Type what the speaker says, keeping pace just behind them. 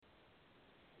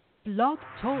Blog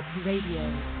Talk Radio.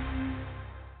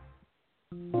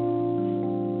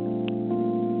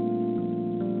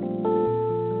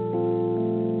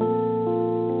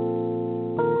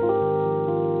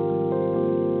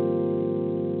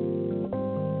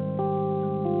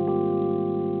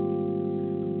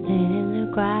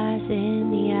 Grass in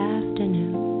the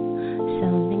afternoon,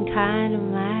 something kind of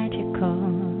magical.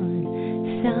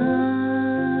 Sunlight,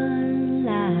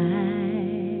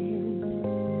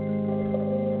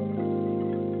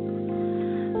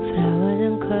 flowers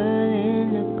uncurl in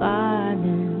the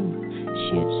garden,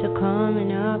 ships are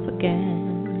coming up again.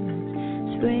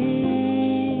 Springtime,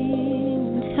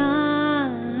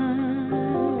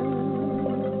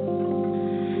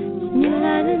 it's new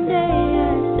like the day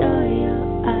I saw your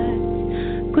eyes.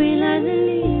 Green like the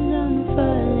leaves on the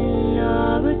falling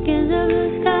log against the blue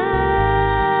sky.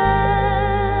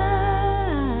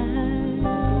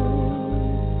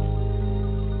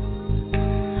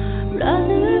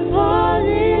 Blossom and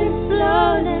falling,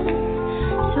 floating,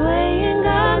 swaying,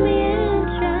 got me in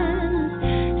trance.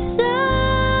 So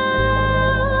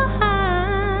high,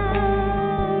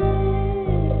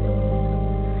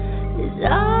 it's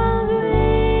all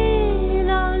green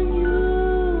on you,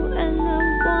 and I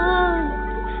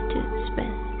want to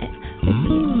spend it with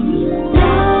you.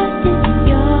 Lost in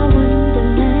your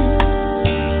wonderland,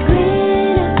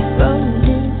 green and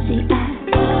frozen sea ice.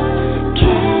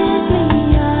 Kiss me,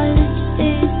 your lips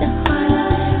taste the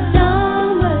heart.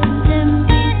 Songbirds and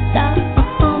bees are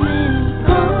humming.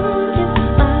 Come to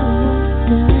my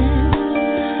wonderland,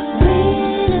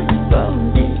 green and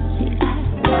frozen sea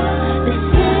ice. The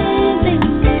same thing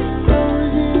that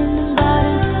grows in the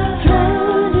garden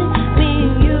flows with me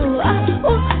and you. I want to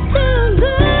go on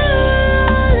the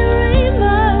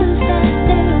rainbows that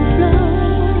never flow.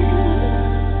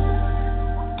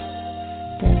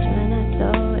 That's when I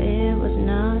thought it was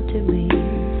not to be.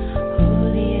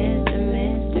 Holy is the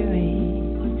mystery.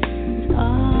 It's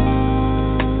all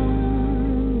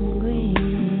green,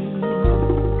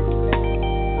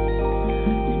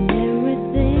 and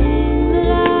everything that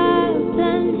I've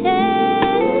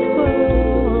planted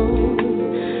grows,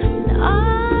 and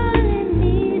all it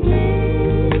needs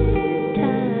is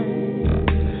time.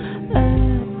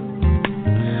 Earth,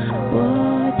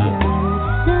 water, and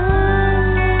sunlight.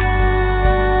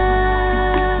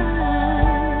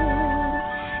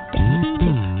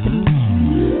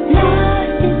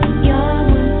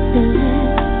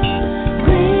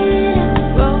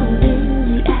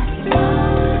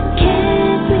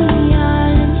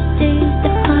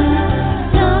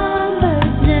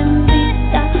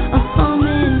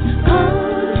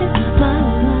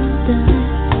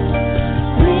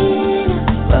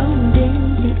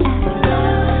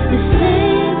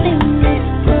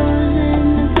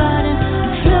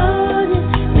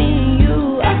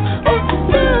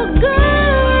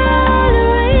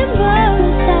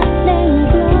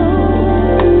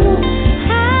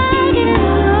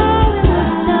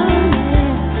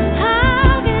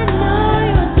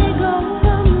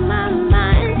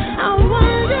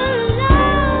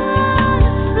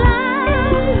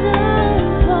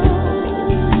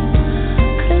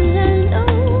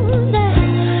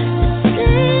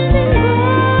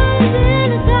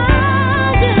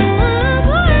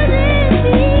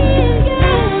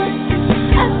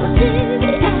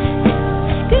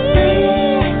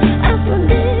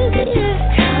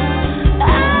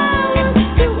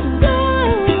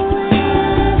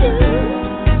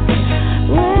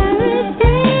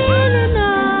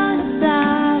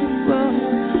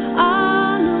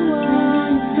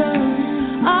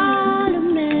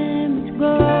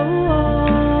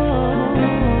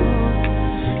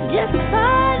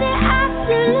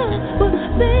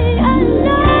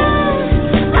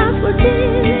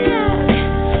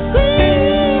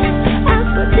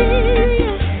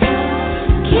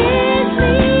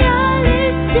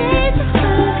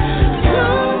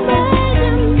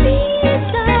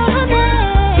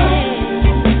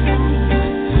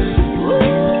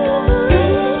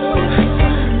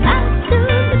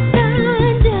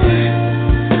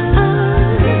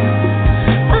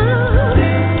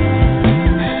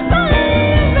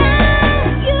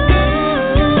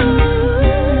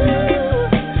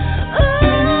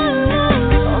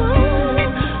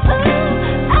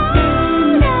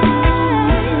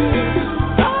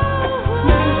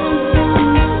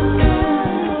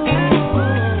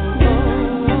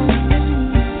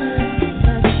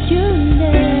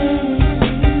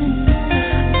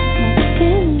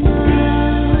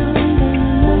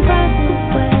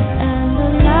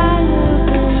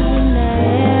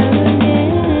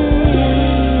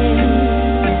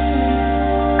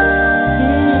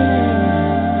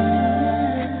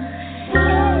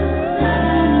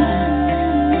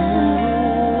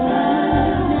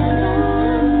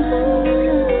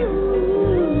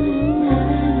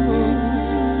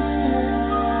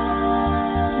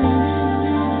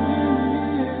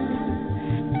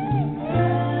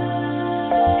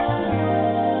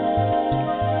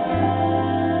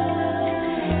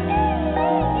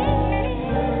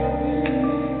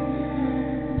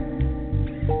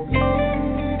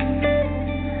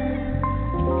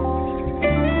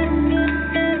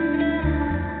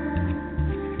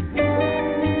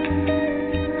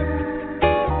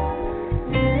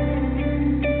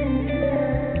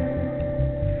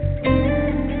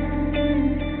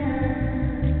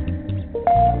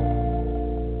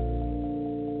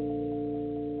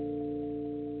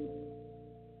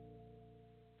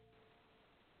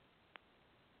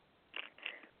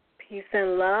 peace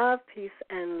and love,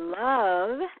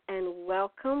 and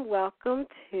welcome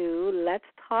to Let's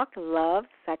Talk Love,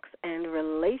 Sex, and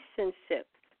Relationships.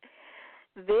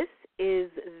 This is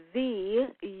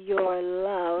your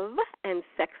love and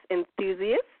sex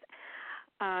enthusiast,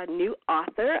 new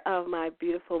author of my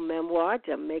beautiful memoir,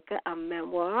 Jamaica, a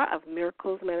Memoir of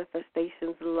Miracles,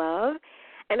 Manifestations, Love.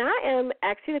 And I am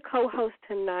actually the co-host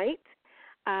tonight.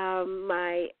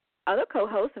 My other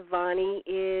co-host, Voni,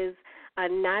 is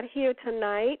not here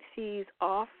tonight. She's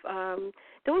off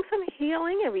doing some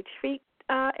healing and retreat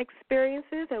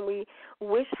experiences, and we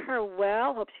wish her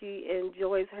well. Hope she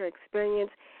enjoys her experience.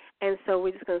 And so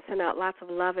we're just going to send out lots of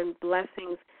love and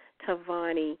blessings to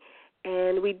Voni.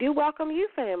 And we do welcome you,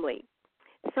 family.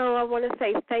 So I want to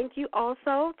say thank you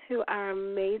also to our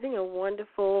amazing and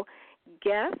wonderful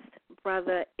guest,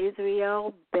 Brother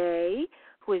Israel Bay,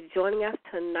 who is joining us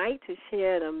tonight to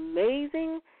share an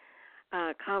amazing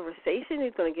conversation.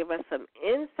 He's going to give us some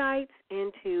insights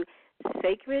into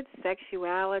sacred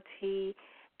sexuality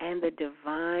and the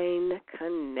divine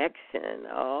connection.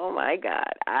 Oh, my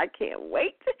God. I can't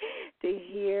wait to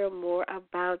hear more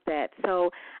about that.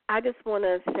 So I just want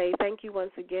to say thank you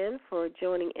once again for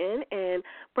joining in. And,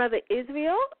 Brother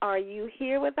Israel, are you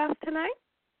here with us tonight?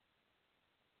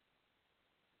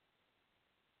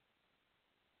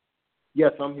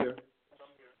 Yes, I'm here.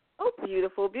 Oh,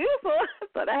 beautiful, beautiful. I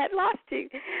thought I had lost you.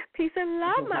 Peace and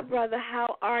love, my brother.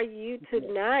 How are you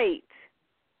tonight?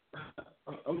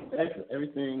 I'm excellent.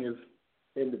 Everything is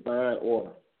in divine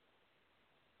order.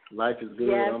 Life is good.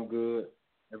 Yes. I'm good.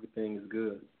 Everything is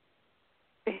good.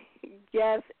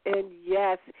 Yes, and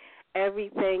yes,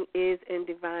 everything is in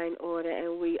divine order,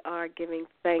 and we are giving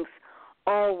thanks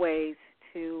always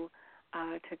to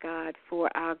God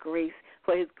for our grace,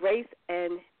 for His grace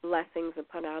and blessings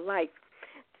upon our life.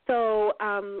 So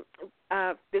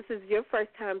this is your first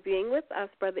time being with us,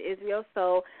 Brother Israel,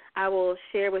 so I will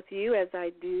share with you as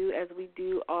we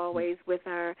do always with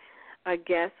our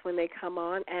guests when they come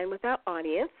on and with our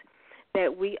audience,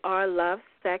 that we are love,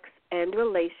 sex, and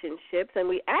relationships, and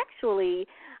we actually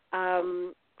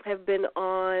have been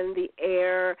on the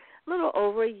air a little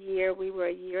over a year. We were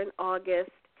a year in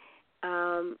August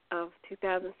of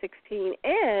 2016,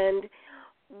 and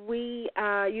we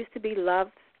used to be Love,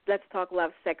 Let's Talk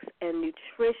Love, Sex, and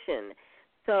Nutrition.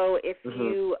 So if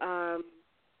you,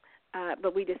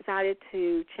 but we decided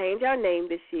to change our name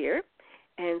this year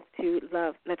and to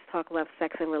Let's Talk Love,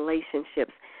 Sex, and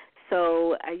Relationships.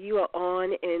 So you are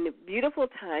on in beautiful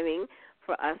timing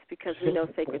for us because we know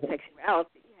sacred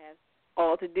sexuality has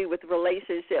all to do with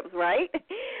relationships, right?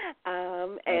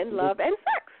 And love and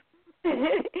sex.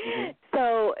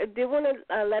 So I did want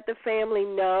to let the family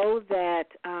know that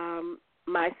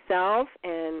myself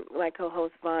and my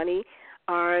co-host Voni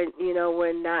are,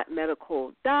 we're not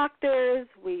medical doctors.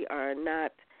 We are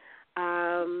not,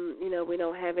 we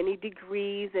don't have any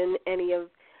degrees in any of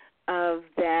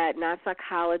that, not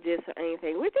psychologists or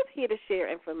anything. We're just here to share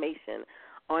information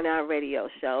on our radio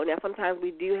show. Now, sometimes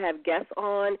we do have guests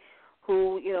on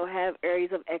who, have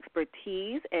areas of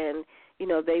expertise, and,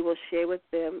 they will share with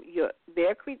them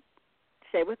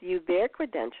share with you their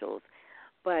credentials.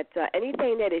 But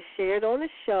anything that is shared on the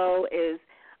show is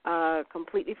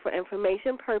completely for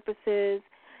information purposes.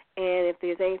 And if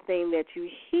there's anything that you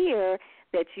hear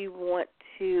that you want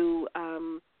to,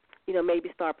 maybe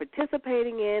start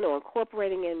participating in or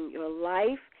incorporating in your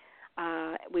life,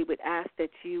 we would ask that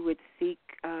you would seek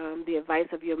the advice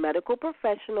of your medical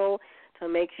professional to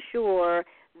make sure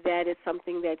that it's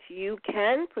something that you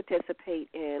can participate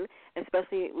in,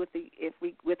 especially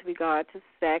with regard to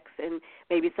sex and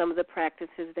maybe some of the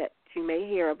practices that you may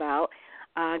hear about.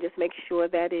 Just make sure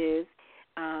that is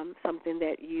something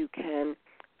that you can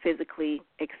physically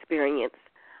experience.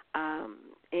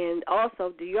 And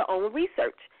also do your own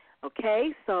research,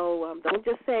 okay? So don't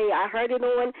just say, I heard it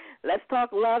on Let's Talk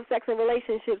Love, Sex, and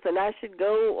Relationships, and I should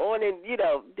go on and,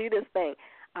 do this thing.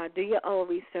 Do your own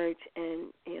research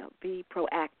and, be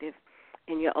proactive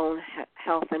in your own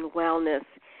health and wellness.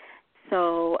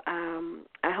 So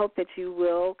I hope that you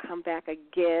will come back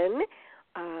again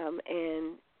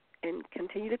and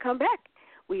continue to come back.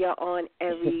 We are on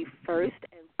every first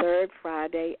and third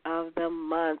Friday of the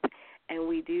month, and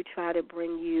we do try to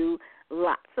bring you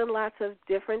lots and lots of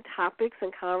different topics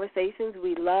and conversations.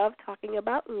 We love talking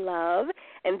about love,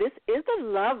 and this is the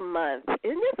Love Month.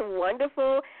 Isn't this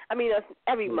wonderful? I mean,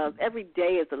 every month, every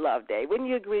day is a love day. Wouldn't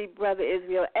you agree, Brother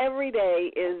Israel? Every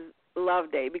day is Love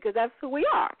Day because that's who we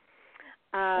are.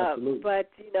 But,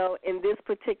 in this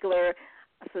particular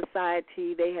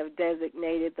society, they have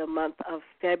designated the month of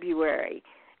February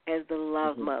as the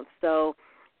Love Month. So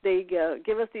They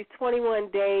give us these 21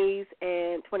 days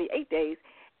and 28 days,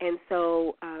 and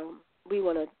so we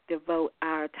want to devote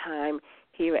our time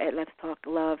here at Let's Talk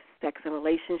Love, Sex, and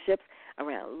Relationships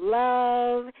around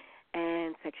love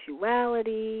and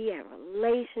sexuality and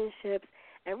relationships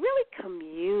and really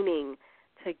communing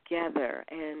together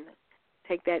and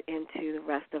take that into the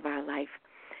rest of our life.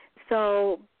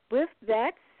 So with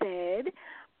that said,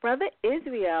 Brother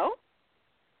Israel,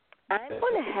 I'm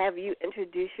going to have you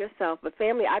introduce yourself. But,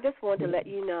 family, I just want to let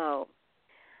you know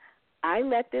I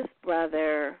met this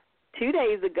brother 2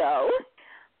 days ago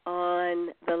on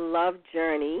the Love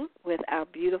Journey with our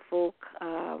beautiful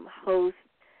host,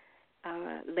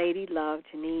 Lady Love,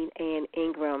 Janine Ann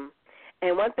Ingram.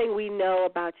 And one thing we know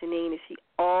about Janine is she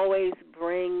always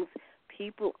brings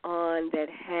people on that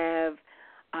have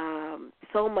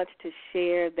so much to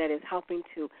share that is helping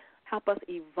to help us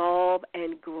evolve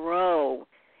and grow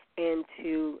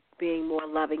into being more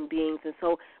loving beings. And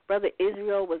so Brother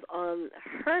Israel was on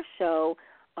her show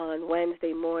on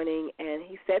Wednesday morning, and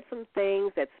he said some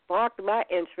things that sparked my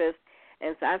interest.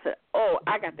 And so I said,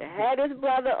 I got to have this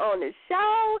brother on the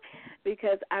show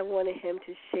because I wanted him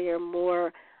to share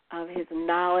more of his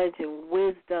knowledge and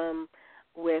wisdom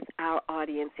with our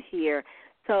audience here.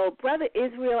 So, Brother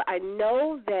Israel, I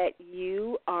know that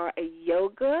you are a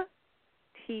yoga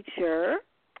teacher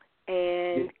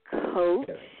and coach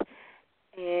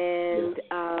and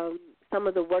some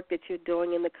of the work that you're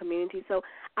doing in the community. So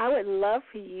I would love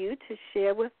for you to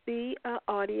share with the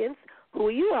audience who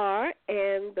you are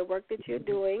and the work that you're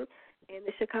doing in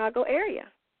the Chicago area.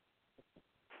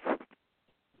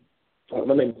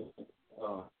 My name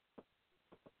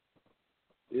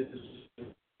is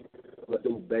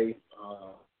based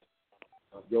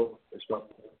yoga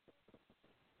instructor.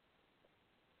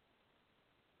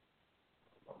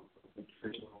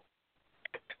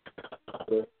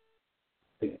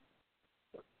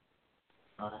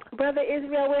 Brother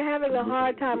Israel, we're having a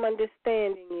hard time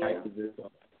understanding you.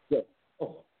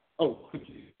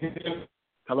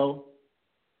 Hello?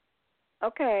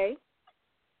 Okay.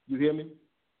 You hear me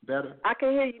better? I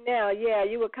can hear you now. Yeah,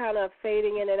 you were kind of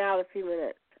fading in and out a few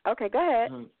minutes. Okay, go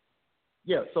ahead. Mm-hmm.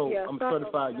 I'm a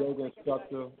certified yoga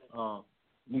instructor,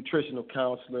 nutritional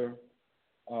counselor.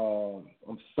 I'm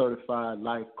a certified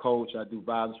life coach. I do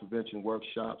violence prevention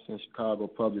workshops in Chicago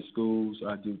public schools.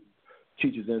 I do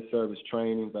teachers in service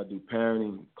trainings. I do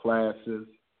parenting classes.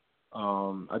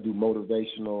 I do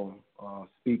motivational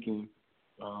speaking,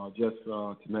 just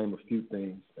to name a few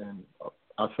things. And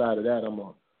outside of that, I'm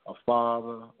a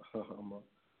father.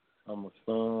 I'm a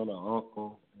son, an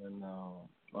uncle, and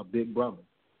a big brother.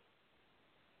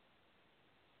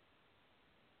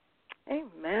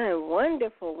 Amen.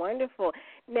 Wonderful, wonderful.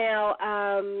 Now,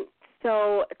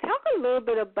 so talk a little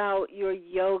bit about your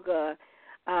yoga.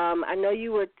 I know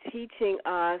you were teaching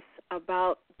us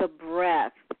about the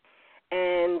breath,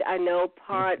 and I know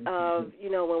part of,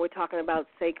 when we're talking about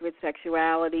sacred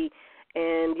sexuality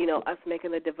and, us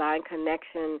making the divine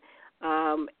connection,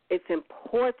 it's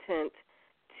important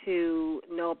to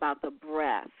know about the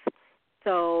breath.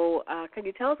 So can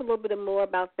you tell us a little bit more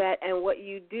about that and what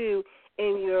you do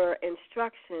in your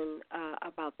instruction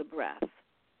about the breath?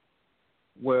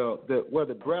 Well,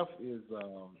 the breath is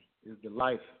the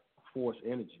life force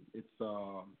energy. It's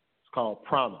called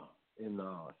prana in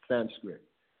Sanskrit.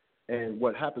 And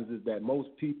what happens is that most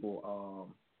people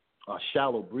are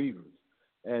shallow breathers.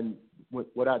 And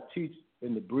what I teach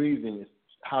in the breathing is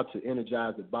how to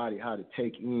energize the body, how to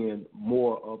take in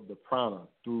more of the prana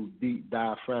through deep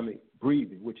diaphragmatic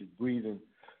breathing, which is breathing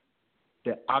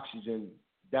the oxygen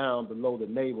down below the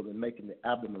navel and making the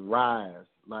abdomen rise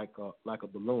like a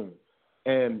balloon.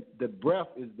 And the breath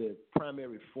is the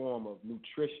primary form of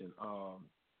nutrition,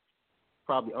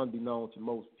 probably unbeknown to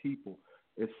most people.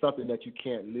 It's something that you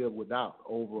can't live without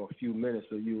over a few minutes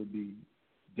or you will be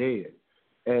dead.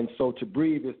 And so to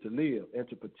breathe is to live, and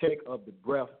to partake of the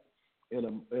breath in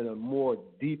a more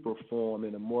deeper form,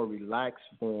 in a more relaxed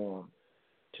form,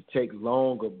 to take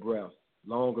longer breaths,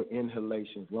 longer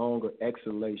inhalations, longer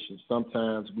exhalations.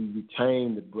 Sometimes we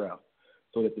retain the breath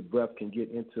so that the breath can get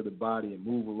into the body and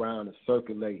move around and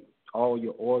circulate. All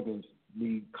your organs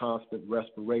need constant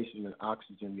respiration and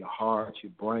oxygen. Your heart,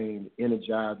 your brain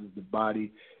energizes the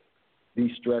body,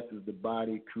 de-stresses the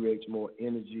body, creates more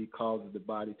energy, causes the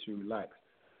body to relax.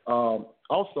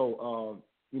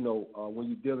 When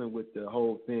you're dealing with the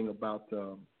whole thing about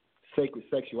sacred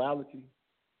sexuality,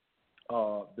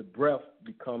 the breath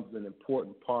becomes an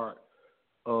important part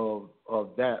of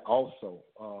that also,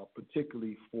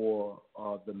 particularly for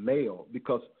the male,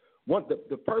 because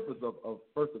the purpose of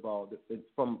first of all,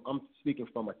 I'm speaking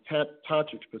from a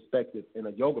tantric perspective and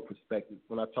a yoga perspective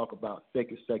when I talk about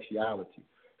sacred sexuality.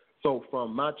 So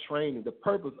from my training, the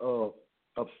purpose of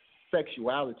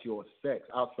sexuality or sex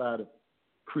outside of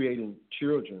creating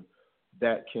children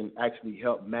that can actually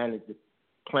help manage the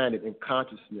planet and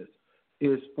consciousness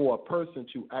is for a person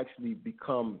to actually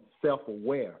become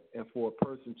self-aware and for a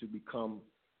person to become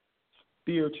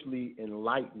spiritually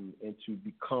enlightened and to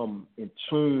become in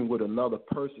tune with another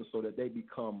person so that they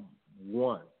become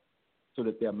one, so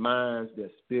that their minds, their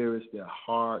spirits, their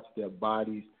hearts, their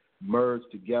bodies merge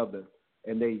together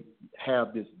and they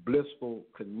have this blissful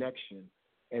connection,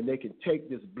 and they can take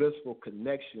this blissful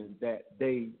connection that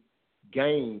they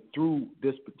gain through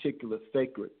this particular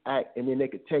sacred act, and then they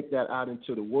could take that out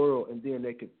into the world, and then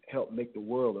they could help make the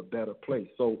world a better place.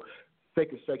 So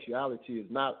sacred sexuality is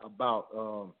not about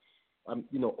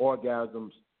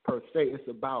orgasms per se. It's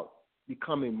about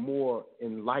becoming more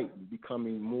enlightened,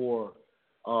 becoming more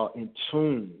in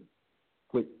tune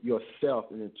with yourself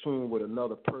and in tune with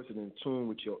another person, in tune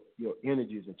with your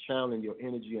energies and channeling your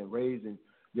energy and raising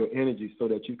your energy so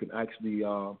that you can actually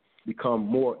become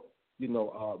more,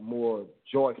 more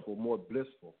joyful, more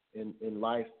blissful in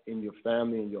life, in your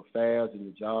family, in your affairs, in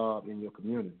your job, in your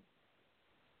community.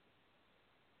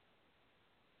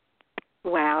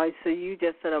 Wow, so you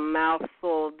just said a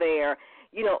mouthful there.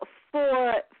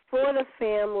 For the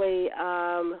family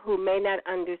who may not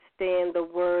understand the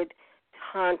word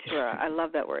Tantra, I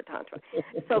love that word, Tantra.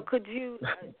 So could you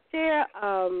share,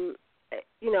 Tantra?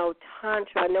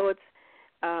 I know it's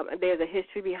there's a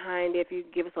history behind it. If you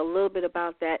could give us a little bit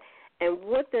about that, and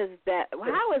what does that?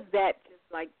 How is that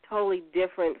just like totally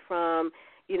different from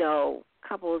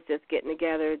couples just getting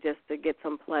together just to get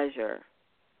some pleasure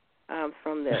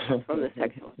from the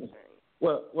sexual thing?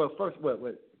 Well, first,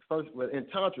 in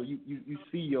Tantra, you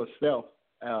see yourself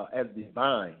as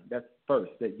divine. That's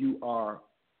first, that you are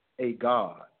a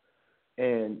god,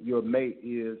 and your mate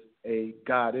is a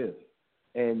goddess,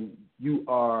 and you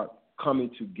are coming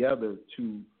together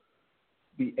to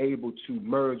be able to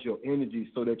merge your energy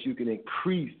so that you can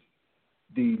increase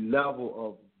the level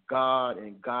of God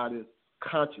and goddess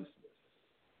consciousness.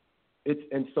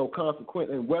 And so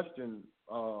consequently, in Western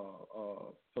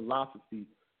philosophy,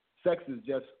 sex is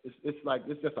just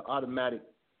it's just an automatic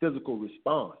physical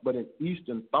response. But in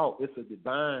Eastern thought, it's a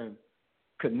divine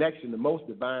connection, the most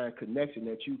divine connection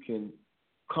that you can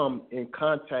come in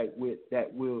contact with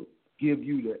that will give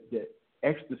you the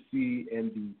ecstasy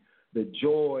and the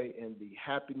joy and the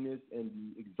happiness and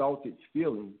the exalted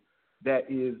feeling that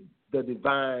is the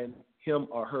divine him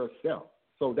or herself.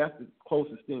 So that's the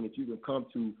closest thing that you can come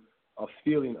to a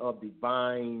feeling of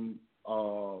divine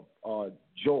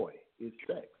joy is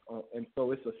sex. And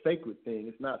so it's a sacred thing.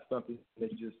 It's not something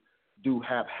that you just do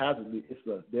haphazardly.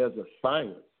 There's a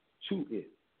science to it.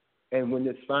 And when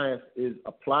this science is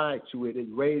applied to it, it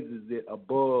raises it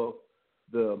above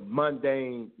the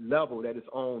mundane level that it's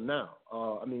on now.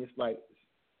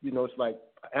 It's like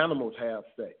animals have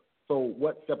sex. So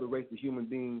what separates the human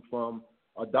being from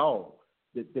a dog?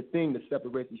 The thing that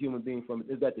separates the human being from it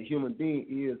is that the human being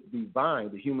is divine.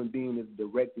 The human being is a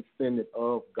direct descendant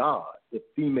of God. The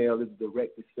female is a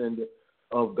direct descendant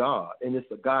of God. And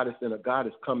it's a goddess and a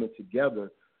goddess coming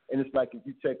together. And it's like if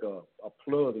you take a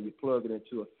plug and you plug it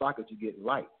into a socket, you get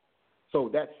light. So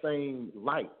that same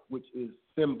light, which is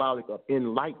symbolic of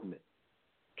enlightenment,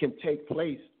 can take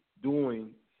place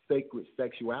during sacred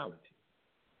sexuality.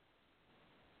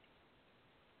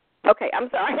 Okay, I'm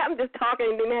sorry. I'm just talking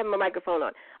and didn't have my microphone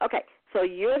on. Okay, so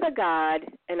you're the god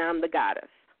and I'm the goddess.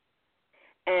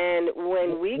 And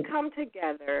when we come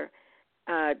together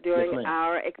during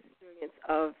our experience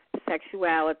of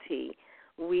sexuality,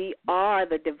 we are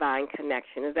the divine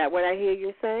connection. Is that what I hear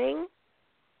you saying?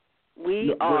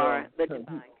 We are the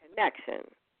divine connection.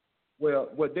 Well,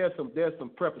 there's some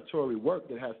preparatory work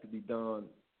that has to be done,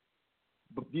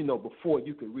 before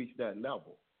you can reach that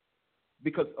level.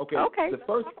 Because the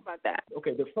first, talk about that.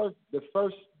 Okay, the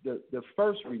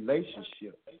first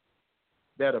relationship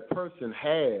that a person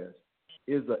has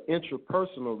is an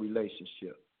intrapersonal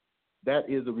relationship. That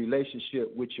is a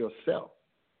relationship with yourself.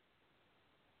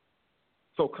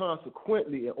 So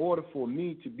consequently, in order for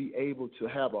me to be able to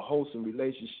have a wholesome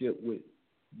relationship with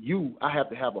you, I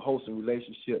have to have a wholesome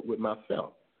relationship with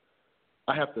myself.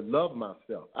 I have to love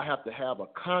myself. I have to have a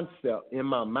concept in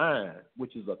my mind,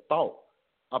 which is a thought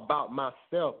about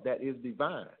myself that is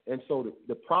divine. And so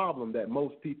the problem that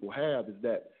most people have is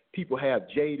that people have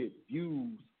jaded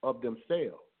views of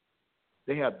themselves.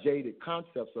 They have jaded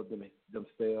concepts of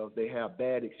themselves. They have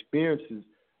bad experiences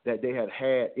that they had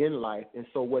in life. And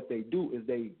so what they do is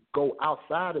they go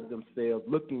outside of themselves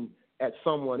looking at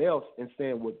someone else and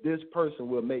saying, well, this person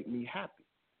will make me happy.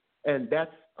 And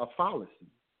that's a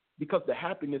fallacy, because the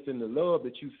happiness and the love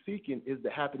that you're seeking is the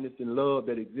happiness and love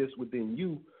that exists within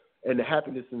you, and the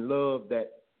happiness and love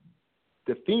that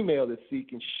the female is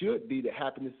seeking should be the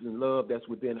happiness and love that's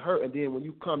within her. And then when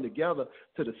you come together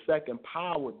to the second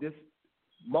power, this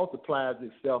multiplies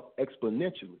itself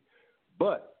exponentially.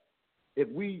 But if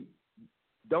we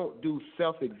don't do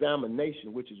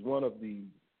self-examination, which is one of the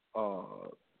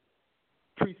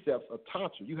precepts of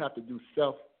Tantra, you have to do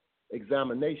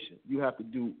self-examination. You have to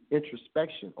do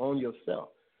introspection on yourself.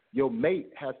 Your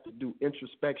mate has to do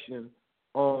introspection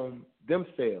on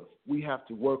themselves. We have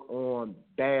to work on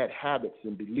bad habits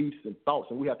and beliefs and thoughts,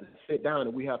 and we have to sit down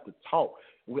and we have to talk,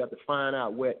 and we have to find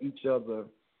out where each other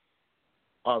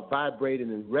are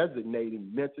vibrating and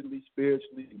resonating mentally,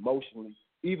 spiritually, emotionally,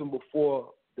 even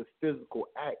before the physical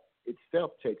act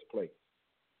itself takes place.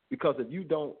 Because if you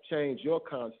don't change your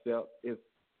concept, if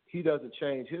he doesn't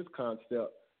change his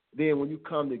concept, then when you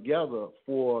come together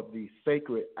for the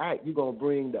sacred act, you're going to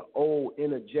bring the old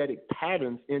energetic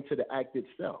patterns into the act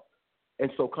itself.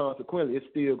 And so consequently, it's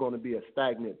still going to be a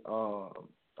stagnant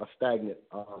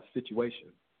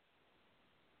situation.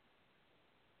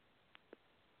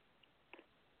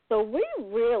 So we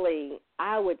really,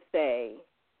 I would say,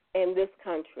 in this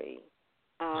country,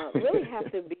 really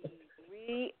have to be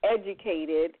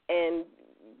re-educated, and,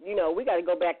 you know, we got to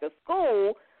go back to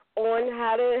school on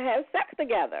how to have sex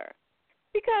together.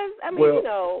 Because, I mean, you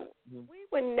know, we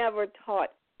were never taught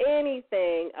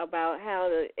anything about how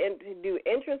to do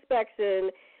introspection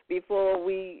before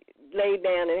we laid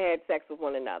down and had sex with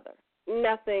one another.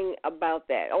 Nothing about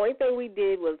that. Only thing we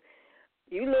did was,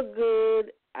 you look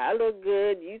good, I look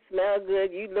good, you smell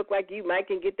good, you look like you might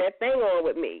can get that thing on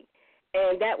with me.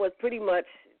 And that was pretty much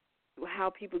how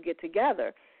people get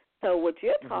together. So what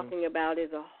you're talking about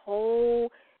is a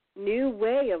whole new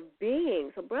way of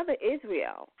being. So, Brother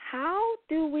Israel, how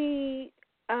do we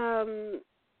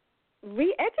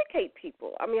re-educate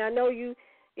people? I mean, I know you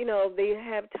know, they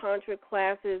have Tantra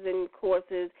classes and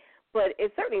courses, but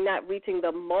it's certainly not reaching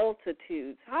the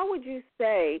multitudes. How would you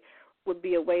say would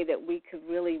be a way that we could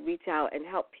really reach out and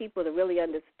help people to really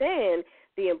understand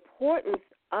the importance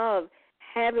of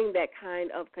having that kind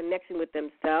of connection with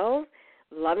themselves,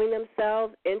 loving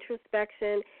themselves,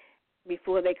 introspection,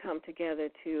 before they come together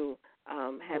to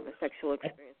have a sexual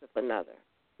experience with another?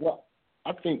 Well,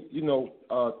 I think, you know,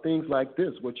 things like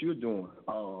this, what you're doing,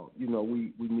 you know,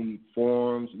 we need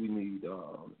forums, we need,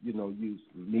 you know, use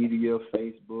media,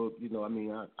 Facebook. You know, I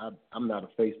mean, I'm not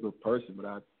a Facebook person, but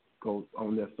I go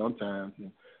on there sometimes,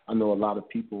 and I know a lot of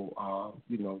people,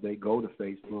 you know, they go to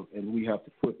Facebook, and we have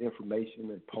to put information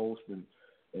and posts and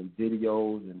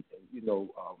videos and you know,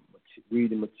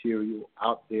 reading material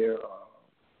out there,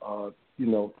 you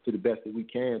know, to the best that we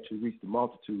can to reach the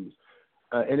multitudes.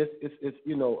 And it's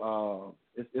you know,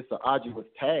 it's an arduous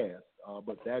task,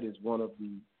 but that is one of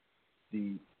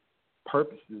the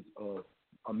purposes of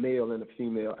a male and a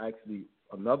female. Actually,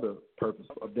 another purpose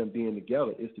of them being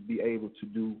together is to be able to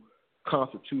do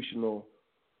constitutional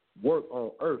work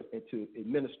on earth and to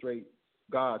administrate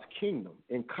God's kingdom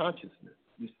in consciousness.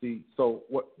 You see, so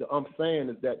what I'm saying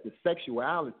is that the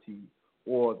sexuality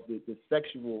or the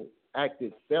sexual act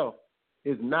itself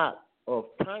is not of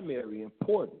primary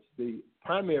importance. The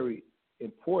primary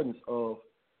importance of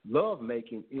love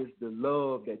making is the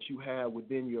love that you have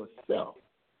within yourself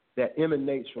that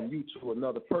emanates from you to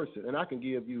another person. And I can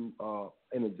give you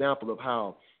an example of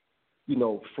how, you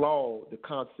know, flawed the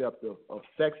concept of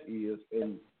sex is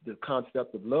and the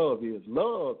concept of love is.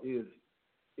 Love is,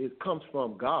 it comes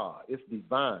from God. It's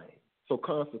divine. So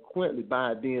consequently,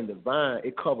 by it being divine,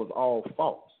 it covers all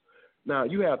faults. Now,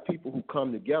 you have people who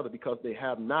come together because they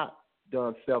have not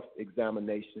done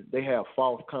self-examination. They have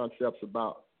false concepts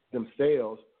about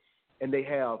themselves, and they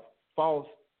have false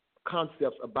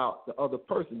concepts about the other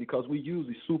person, because we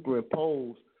usually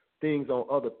superimpose things on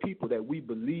other people that we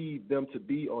believe them to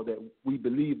be or that we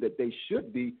believe that they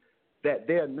should be, that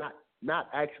they're not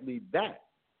actually that.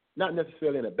 Not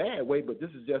necessarily in a bad way, but this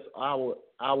is just our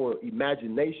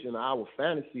imagination, our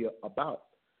fantasy about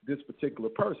this particular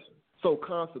person. So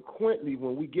consequently,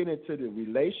 when we get into the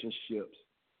relationships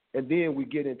and then we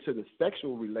get into the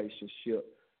sexual relationship,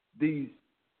 these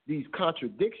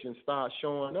contradictions start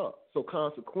showing up. So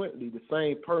consequently, the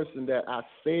same person that I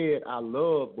said I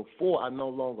loved before, I no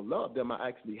longer love them. I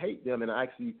actually hate them, and I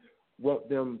actually want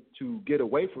them to get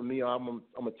away from me, or I'm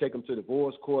going to take them to the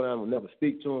divorce court, and I will never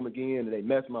speak to them again, and they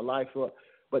mess my life up.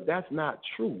 But that's not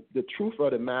true. The truth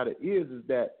of the matter is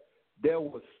that there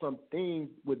was some things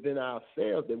within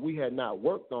ourselves that we had not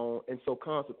worked on, and so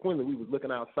consequently we was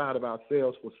looking outside of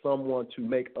ourselves for someone to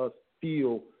make us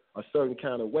feel a certain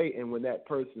kind of way, and when that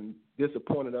person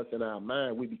disappointed us in our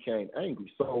mind, we became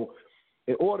angry. So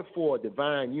in order for a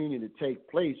divine union to take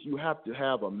place, you have to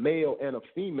have a male and a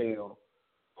female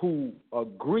who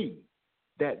agree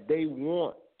that they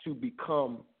want to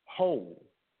become whole,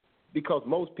 because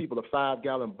most people are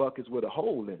 5-gallon buckets with a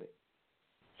hole in it.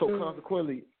 So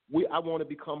consequently, I want to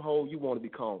become whole, you want to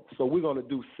become whole. So we're going to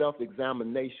do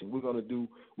self-examination. We're going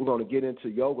to get into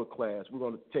yoga class. We're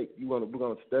going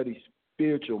to study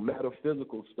spiritual,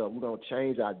 metaphysical stuff. We're going to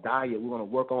change our diet. We're going to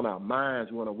work on our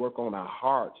minds. We're going to work on our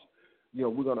hearts. We're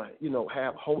going to,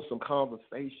 have wholesome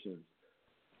conversations.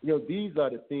 These are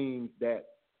the things that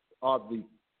are the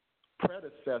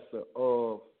predecessor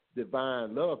of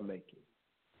divine lovemaking.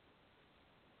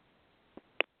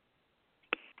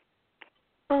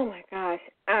 Oh my gosh,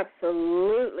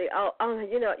 absolutely.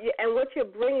 And what you're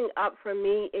bringing up for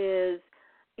me is,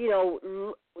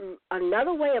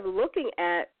 another way of looking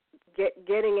at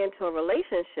getting into a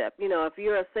relationship. If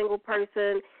you're a single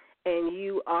person and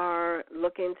you are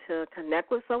looking to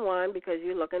connect with someone because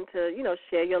you're looking to,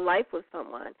 share your life with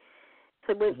someone.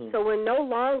 So we're no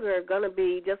longer going to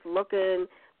be just looking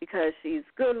because she's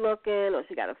good looking or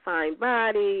she got a fine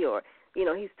body or,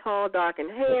 he's tall, dark, and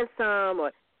handsome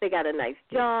or they got a nice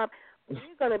job. We're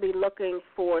going to be looking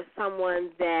for someone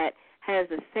that has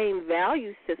the same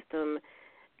value system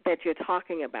that you're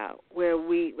talking about, where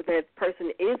that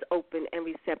person is open and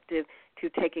receptive to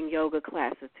taking yoga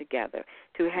classes together,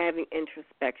 to having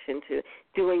introspection, to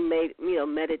doing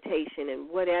meditation and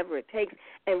whatever it takes,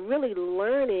 and really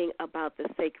learning about the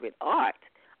sacred art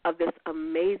of this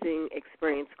amazing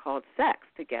experience called sex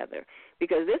together.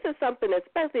 Because this is something,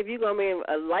 especially if you're going to be in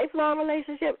a lifelong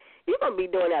relationship, you're going to be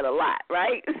doing that a lot,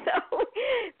 right?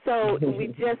 So we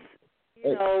just,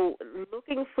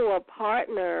 looking for a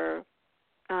partner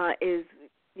is,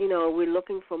 we're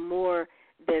looking for more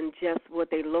than just what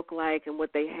they look like and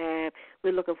what they have.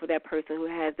 We're looking for that person who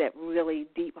has that really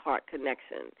deep heart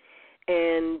connection.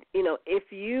 And,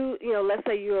 if you, let's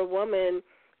say you're a woman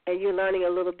and you're learning a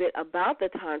little bit about the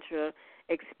Tantra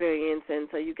experience, and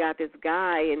so you got this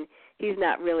guy and he's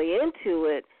not really into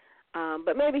it,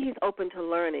 but maybe he's open to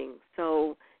learning.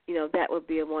 So, that would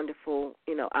be a wonderful,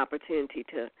 opportunity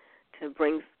to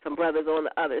bring some brothers on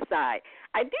the other side.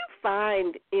 I do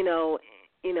find,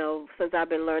 since I've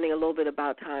been learning a little bit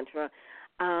about Tantra,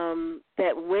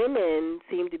 that women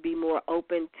seem to be more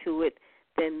open to it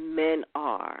than men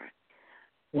are.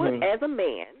 Well, as a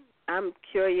man, I'm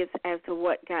curious as to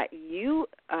what got you,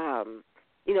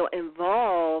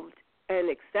 involved and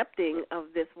accepting of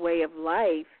this way of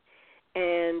life,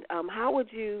 and how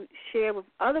would you share with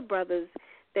other brothers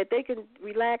that they can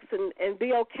relax and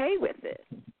be okay with it?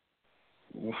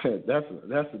 Well,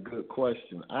 that's a good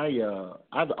question.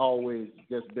 I've always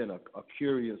just been a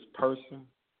curious person,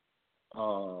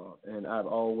 and I've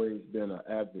always been an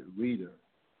avid reader.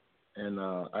 And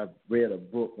I read a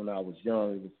book when I was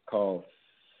young. It was called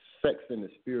Sex and the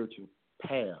Spiritual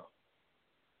Path.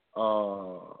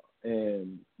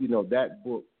 And, that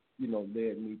book,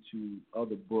 led me to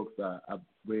other books. I've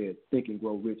read Think and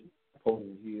Grow Rich,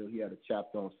 Napoleon Hill. He had a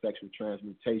chapter on sexual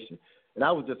transmutation. And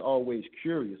I was just always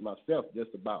curious myself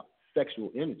just about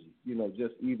sexual energy,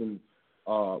 just even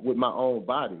with my own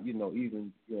body,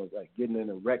 even, like getting an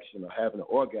erection or having an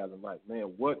orgasm. Like,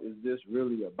 man, what is this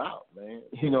really about, man?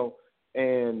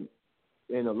 And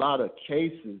in a lot of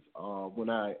cases, when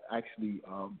I actually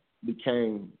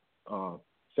became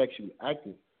sexually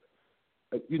active,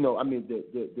 the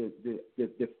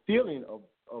feeling of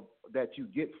that you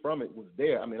get from it was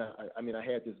there. I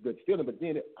had this good feeling, but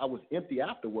then I was empty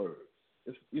afterwards.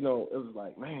 It was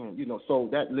like, man, so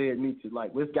that led me to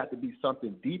like, well, it's got to be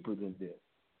something deeper than this.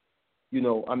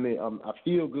 I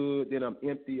feel good, then I'm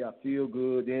empty, I feel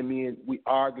good, then we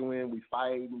arguing, we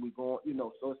fighting, we going,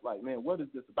 so it's like, man, what is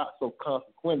this about? So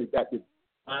consequently, that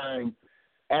divine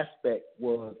aspect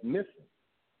was missing.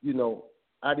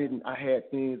 I had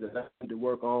things that I needed to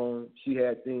work on. She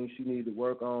had things she needed to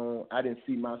work on. I didn't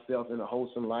see myself in a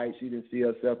wholesome light. She didn't see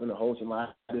herself in a wholesome light.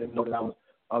 I didn't know that I was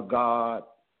a god.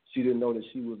 She didn't know that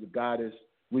she was a goddess.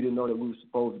 We didn't know that we were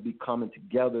supposed to be coming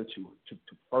together to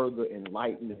further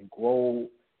enlighten and grow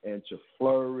and to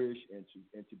flourish and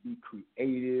to be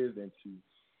creative and to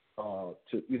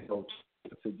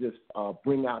just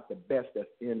bring out the best that's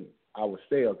in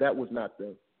ourselves. That was not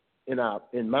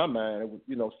in my mind.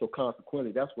 It was, so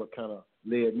consequently, that's what kind of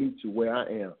led me to where I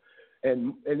am.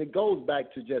 And it goes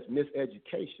back to just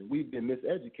miseducation. We've been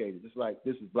miseducated. It's like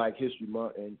this is Black History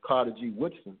Month, and Carter G.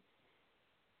 Woodson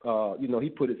he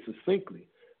put it succinctly.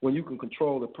 When you can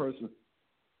control a person's,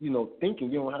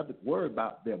 thinking, you don't have to worry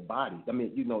about their body. I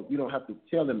mean, you don't have to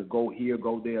tell them to go here,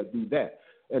 go there, do that.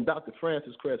 And Dr.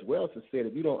 Francis Cress Welsing said,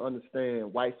 if you don't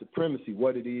understand white supremacy,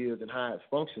 what it is and how it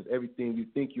functions, everything you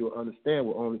think you'll understand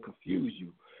will only confuse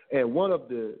you. And one of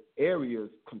the areas,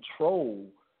 control,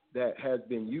 that has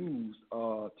been used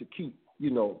to keep,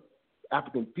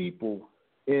 African people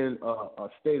in a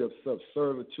state of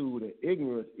subservitude and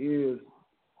ignorance is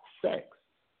sex.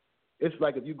 It's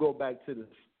like if you go back to the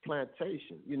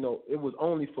plantation, it was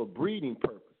only for breeding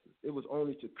purposes. It was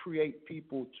only to create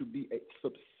people to be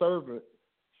subservient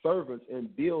servants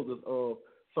and builders of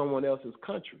someone else's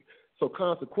country. So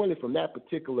consequently, from that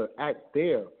particular act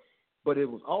there, but it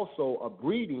was also a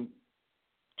breeding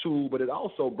tool, but it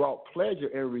also brought pleasure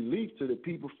and relief to the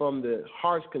people from the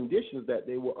harsh conditions that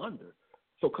they were under.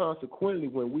 So consequently,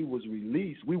 when we was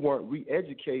released, we weren't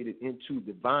re-educated into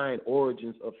divine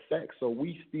origins of sex. So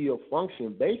we still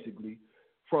function basically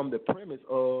from the premise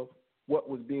of what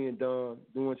was being done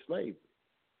during slavery.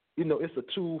 It's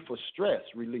a tool for stress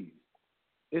relief.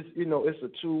 It's a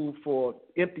tool for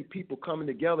empty people coming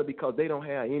together because they don't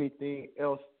have anything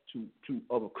else to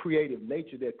of a creative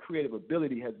nature. Their creative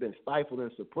ability has been stifled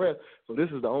and suppressed. So this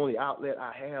is the only outlet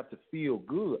I have to feel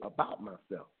good about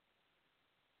myself.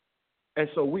 And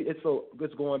so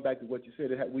it's going back to what you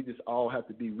said. We just all have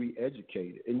to be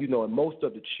re-educated. And and most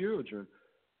of the children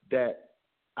that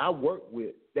I work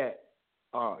with that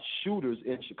are shooters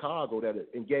in Chicago that are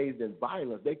engaged in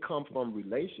violence, they come from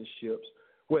relationships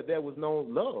where there was no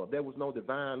love, there was no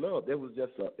divine love. There was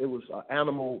just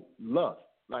animal lust,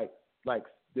 like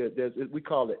we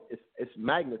call it's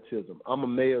magnetism. I'm a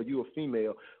male, you're a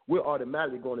female. We're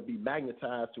automatically going to be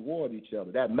magnetized toward each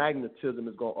other. That magnetism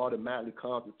is going to automatically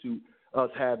constitute us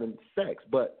having sex.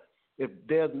 But if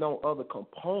there's no other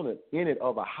component in it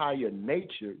of a higher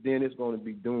nature, then it's going to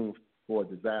be doomed for a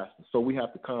disaster. So we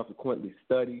have to consequently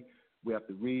study. We have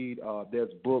to read.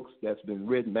 There's books that's been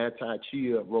written. Manti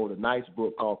Chia wrote a nice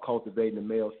book called Cultivating the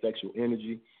Male Sexual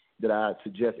Energy that I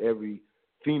suggest every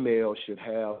female should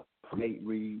have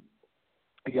read.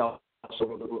 He also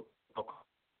wrote a book called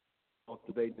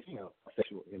Cultivating the Female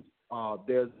Sexual Energy.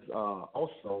 There's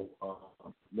also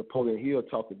Napoleon Hill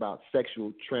talked about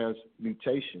sexual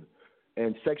transmutation.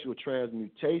 And sexual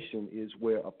transmutation is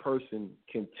where a person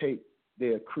can take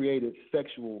their creative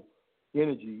sexual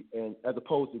energy and as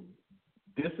opposed to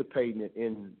dissipating it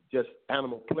in just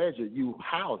animal pleasure, you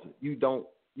house it. You don't.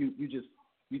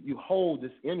 You hold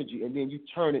this energy and then you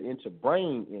turn it into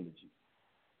brain energy.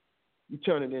 You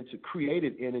turn it into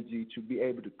creative energy to be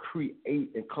able to create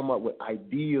and come up with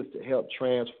ideas to help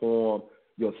transform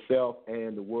yourself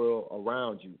and the world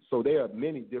around you. So there are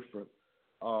many different,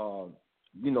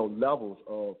 levels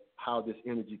of how this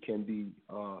energy can be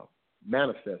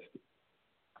manifested.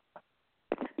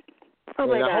 Oh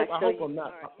my gosh!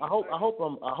 I hope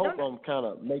I'm kind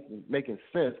of making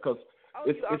sense because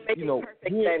it's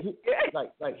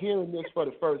like hearing this for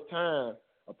the first time,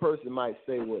 a person might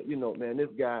say, well, man, this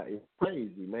guy is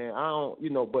crazy, man. I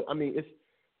don't, but I mean,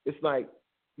 it's like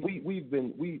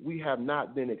we have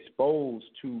not been exposed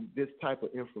to this type of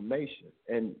information,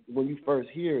 and when you first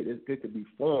hear it, it could be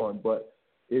foreign, but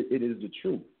it is the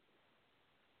truth.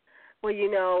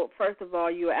 Well, first of all,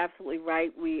 you're absolutely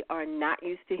right. We are not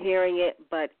used to hearing it,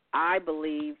 but I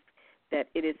believe that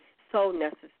it is so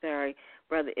necessary,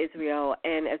 Brother Israel,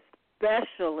 and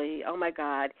especially, oh my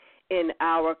God, in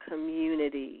our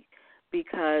community,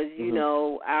 because,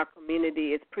 our community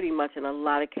is pretty much in a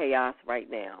lot of chaos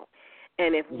right now.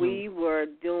 And if we were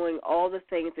doing all the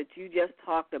things that you just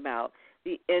talked about,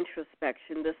 the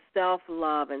introspection, the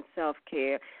self-love and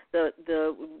self-care,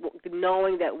 the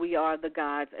knowing that we are the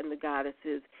gods and the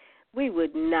goddesses, we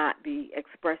would not be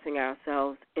expressing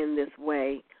ourselves in this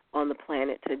way on the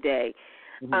planet today.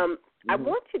 I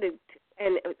want you to,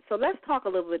 and so let's talk a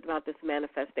little bit about this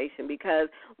manifestation, because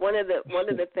one of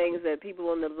the things that people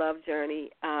on the love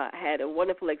journey had a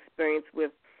wonderful experience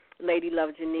with Lady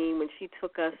Love Janine when she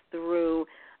took us through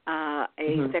a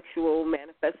sexual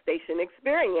manifestation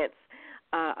experience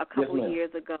a couple of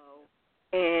years ago,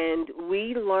 and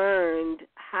we learned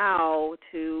how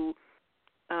to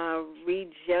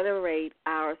regenerate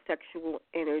our sexual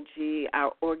energy,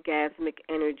 our orgasmic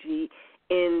energy,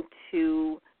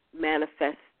 into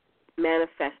manifesting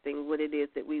what it is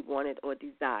that we wanted or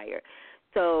desire.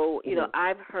 So,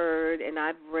 I've heard and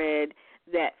I've read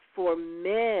that for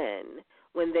men,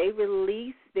 when they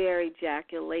release their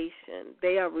ejaculation,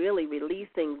 they are really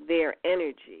releasing their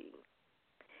energy.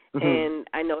 And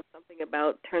I know something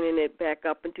about turning it back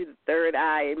up into the third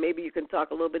eye, and maybe you can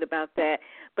talk a little bit about that.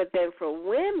 But then for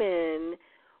women,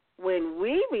 when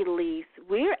we release,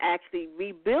 we're actually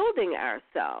rebuilding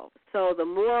ourselves. So the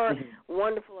more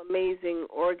wonderful, amazing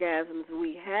orgasms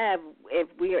we have, if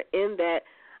we are in that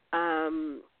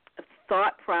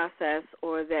thought process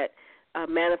or that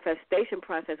manifestation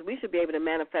process, we should be able to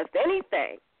manifest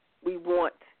anything we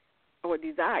want or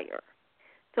desire.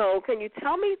 So can you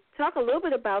talk a little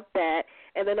bit about that,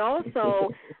 and then also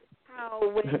how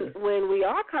when we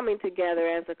are coming together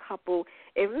as a couple,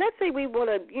 if let's say we want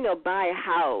to, buy a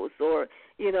house or,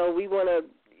 we want to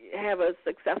have a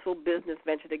successful business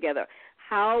venture together,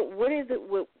 what is it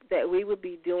that we would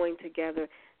be doing together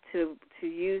to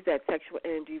use that sexual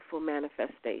energy for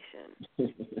manifestation?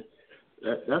 That's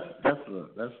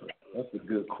a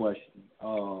good question.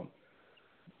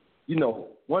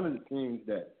 One of the things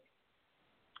that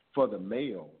for the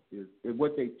male is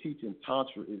what they teach in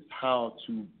Tantra is how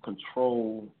to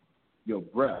control your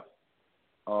breath.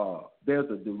 There's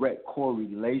a direct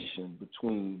correlation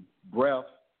between breath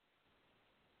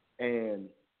and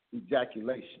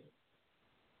ejaculation.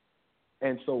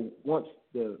 And so once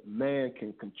the man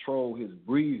can control his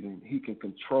breathing, he can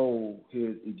control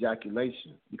his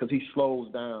ejaculation because he slows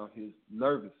down his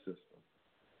nervous system.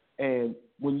 And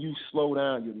when you slow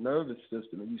down your nervous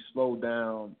system and you slow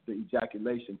down the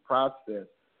ejaculation process,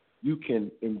 you can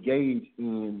engage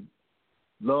in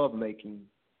lovemaking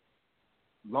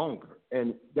longer.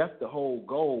 And that's the whole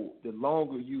goal. The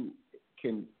longer you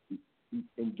can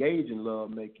engage in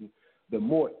lovemaking, the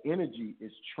more energy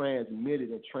is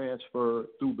transmitted and transferred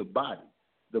through the body.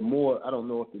 The more, I don't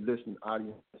know if the listening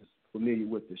audience is familiar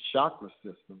with the chakra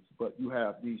systems, but you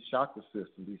have these chakra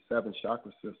systems, these 7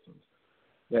 chakra systems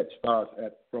that starts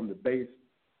from the base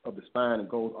of the spine and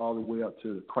goes all the way up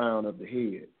to the crown of the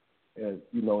head. And,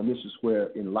 and this is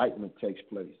where enlightenment takes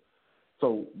place.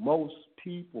 So most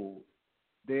people,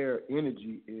 their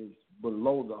energy is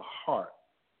below the heart.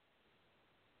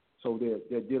 So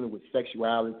they're dealing with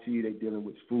sexuality, they're dealing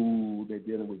with food, they're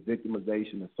dealing with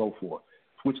victimization and so forth,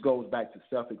 which goes back to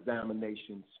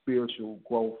self-examination, spiritual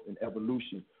growth, and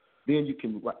evolution. Then you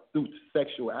can, through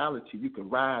sexuality, you can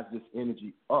rise this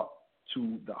energy up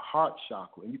to the heart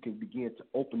chakra, and you can begin to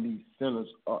open these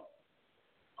centers up.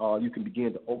 You can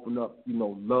begin to open up,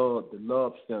 love, the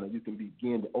love center. You can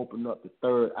begin to open up the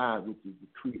third eye, which is the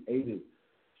creative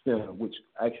center, which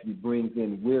actually brings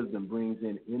in wisdom, brings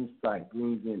in insight,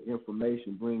 brings in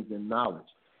information, brings in knowledge.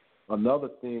 Another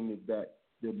thing is that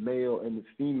the male and the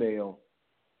female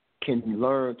can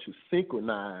learn to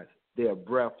synchronize their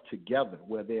breath together,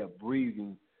 where they are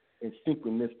breathing in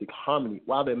synchronistic harmony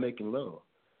while they're making love.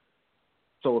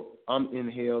 So if I'm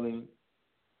inhaling,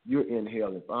 you're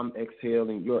inhaling. If I'm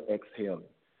exhaling, you're exhaling.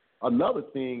 Another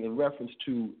thing in reference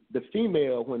to the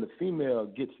female, when the female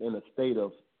gets in a state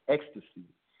of ecstasy,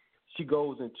 she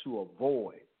goes into a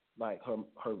void. Like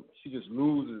she just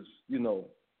loses,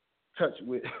 touch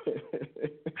with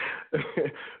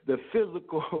the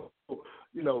physical,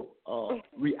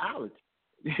 reality.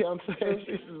 You know what I'm saying?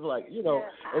 This is like, and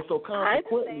so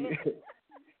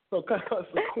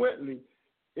consequently,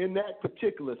 in that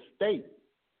particular state,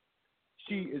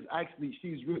 she's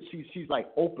like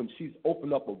open. She's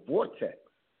opened up a vortex,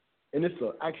 and it's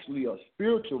actually a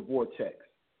spiritual vortex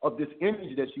of this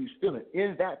energy that she's feeling.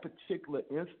 In that particular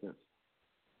instance,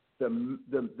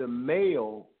 the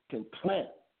male can plant.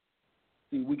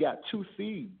 See, we got 2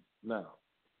 seeds now.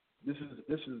 This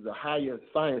is the higher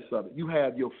science of it. You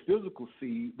have your physical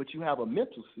seed, but you have a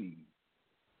mental seed.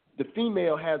 The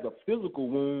female has a physical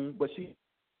womb, but she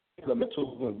has a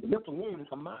mental womb. The mental womb is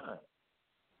her mind.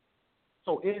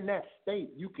 So in that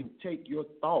state, you can take your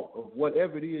thought of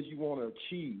whatever it is you want to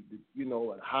achieve,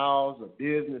 a house, a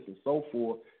business, and so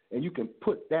forth, and you can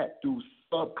put that through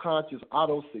subconscious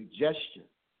auto-suggestion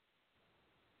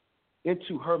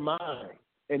into her mind.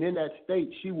 And in that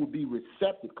state, she will be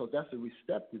receptive, because that's the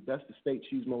state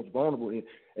she's most vulnerable in.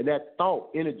 And that thought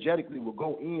energetically will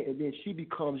go in, and then she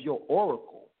becomes your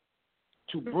oracle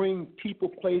to bring people,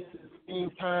 places,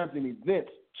 things, times, and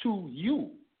events to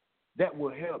you that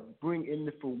will help bring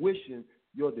into fruition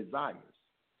your desires.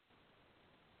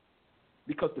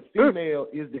 Because the female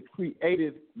is the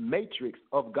creative matrix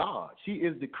of God. She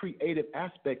is the creative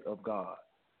aspect of God.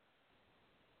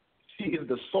 She is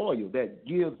the soil that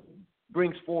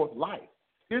brings forth life,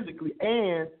 physically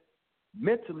and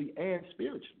mentally and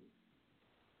spiritually.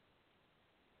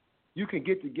 You can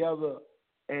get together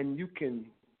and you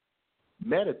can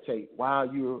meditate while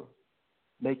you're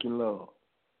making love.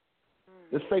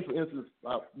 Let's say, for instance,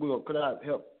 could I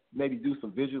help maybe do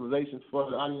some visualizations for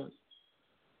the audience?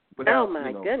 Without,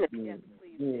 goodness, yes,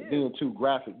 please being too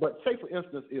graphic. But say, for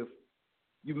instance, if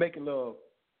you're making love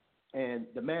and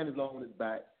the man is on his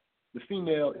back the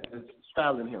female is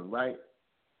straddling him, right?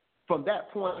 From that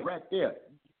point right there,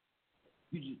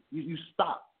 you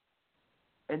stop,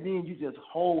 and then you just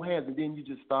hold hands, and then you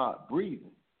just start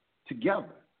breathing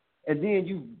together, and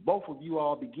then both of you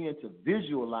all begin to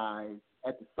visualize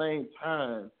at the same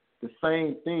time the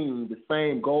same thing, the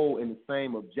same goal, and the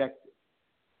same objective,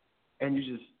 and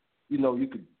you just, you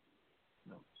could,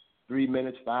 3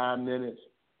 minutes, 5 minutes,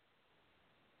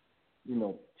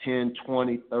 10,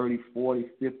 20, 30, 40,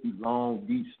 50 long,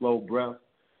 deep, slow breaths.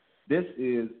 This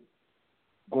is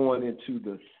going into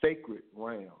the sacred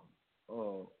realm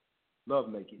of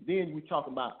lovemaking. Then we're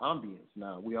talking about ambience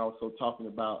now. We're also talking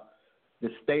about the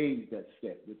stage that's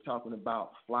set. We're talking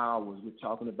about flowers. We're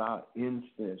talking about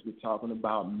incense. We're talking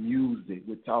about music.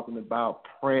 We're talking about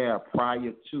prayer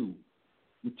prior to.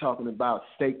 We're talking about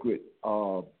sacred,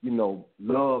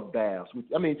 love baths.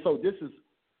 So this is,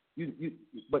 and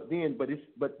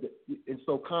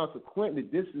so consequently,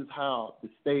 this is how the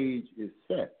stage is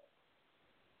set.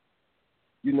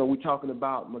 We're talking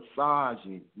about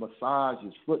massages.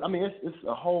 It's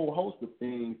a whole host of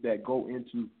things that go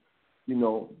into,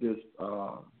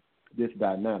 this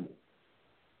dynamic.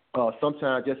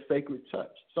 Sometimes just sacred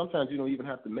touch. Sometimes you don't even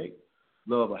have to make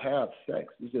love or have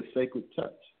sex. It's just sacred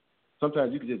touch.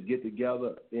 Sometimes you can just get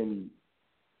together in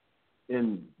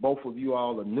both of you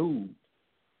all are nude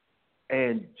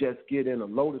and just get in a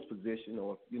lotus position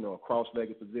or, a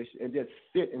cross-legged position and just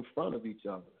sit in front of each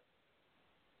other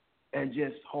and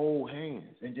just hold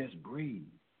hands and just breathe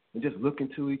and just look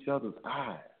into each other's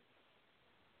eyes.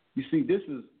 You see, this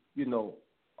is,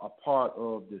 a part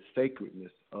of the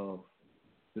sacredness of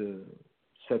the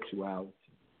sexuality.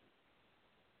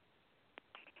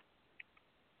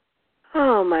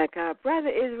 Oh, my God. Brother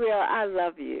Israel, I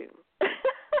love you.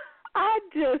 I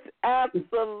just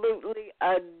absolutely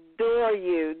adore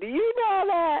you. Do you know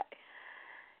that?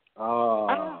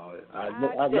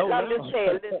 I know. I'm just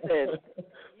saying, listen,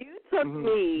 you took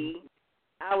me,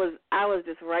 I was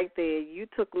just right there. You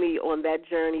took me on that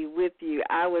journey with you.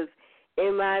 I was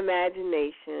in my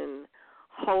imagination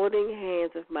holding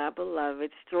hands with my beloved,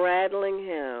 straddling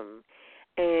him,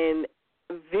 and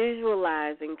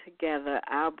visualizing together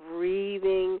our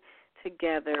breathing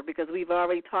together, because we've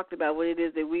already talked about what it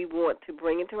is that we want to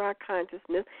bring into our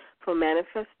consciousness for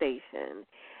manifestation.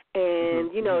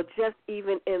 And, just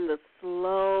even in the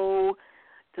slow,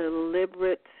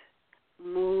 deliberate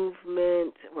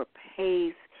movement or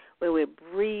pace where we're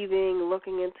breathing,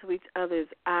 looking into each other's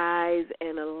eyes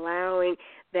and allowing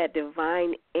that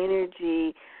divine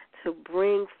energy to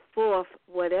bring forth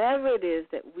whatever it is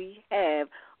that we have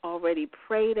already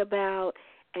prayed about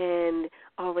and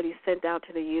already sent out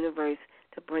to the universe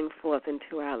to bring forth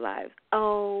into our lives.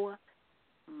 Oh,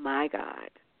 my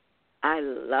God. I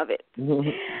love it.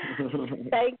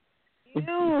 Thank you.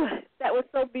 That was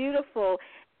so beautiful.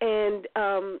 And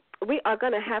we are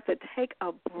going to have to take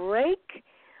a break,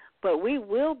 but we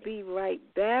will be right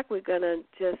back. We're going to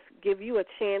just give you a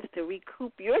chance to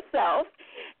recoup yourself.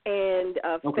 And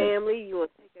family, you will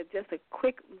take just a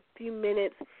quick few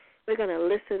minutes. We're going to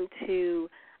listen to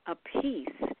a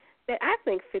piece that I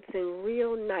think fits in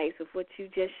real nice with what you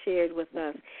just shared with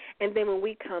us. And then when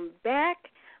we come back,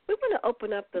 we're going to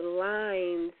open up the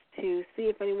lines to see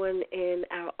if anyone in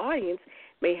our audience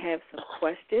may have some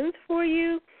questions for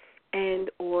you and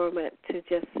or to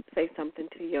just say something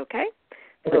to you, okay?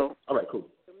 So, all right, cool.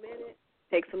 A minute,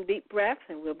 take some deep breaths,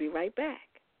 and we'll be right back.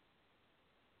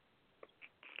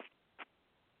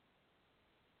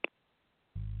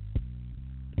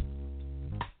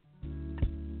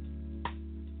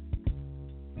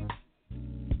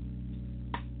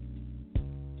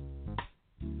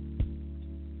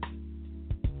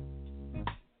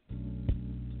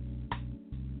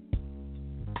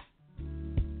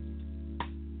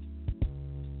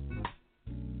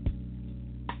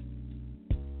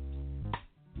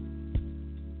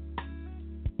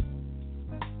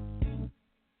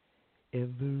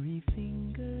 Every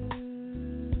finger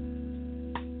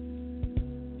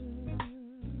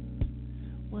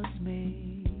was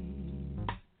made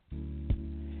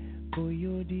for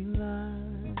your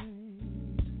delight,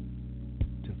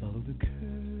 to follow the curve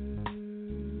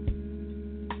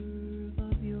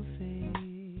of your face,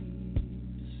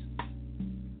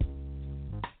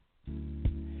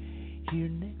 here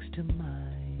next to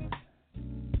mine,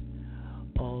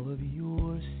 all of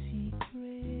your secrets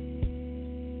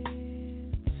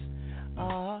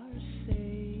are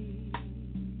safe.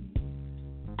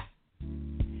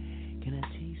 Can I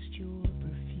taste your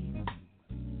perfume?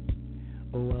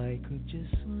 Oh, I could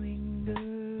just linger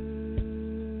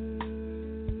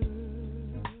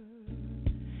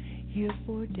here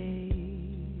for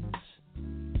days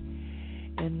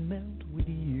and melt with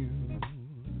you.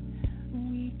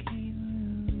 We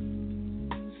can't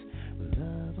lose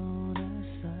love on our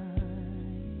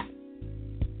side,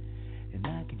 and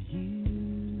I could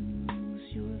use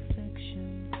your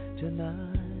affection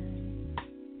tonight.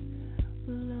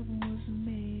 Love was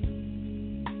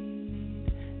made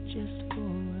just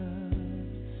for us.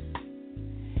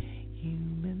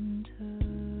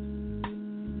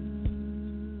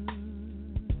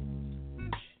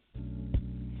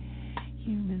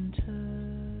 Human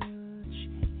touch,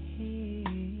 hey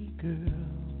girl,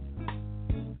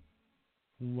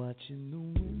 watching the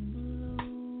wind blow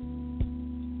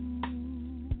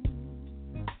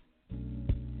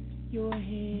your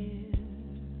hair.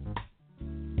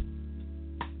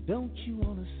 Don't you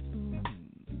want a spoon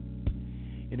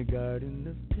in a garden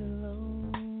of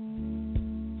pillows?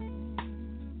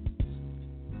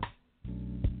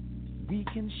 We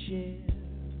can share.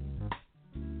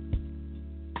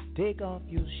 Take off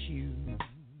your shoes,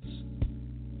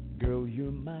 girl,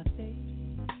 you're my favorite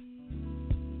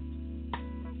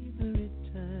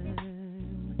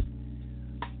time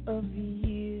of the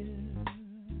year.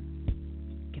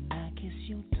 Can I kiss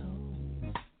your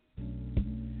toes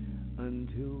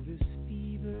until this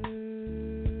fever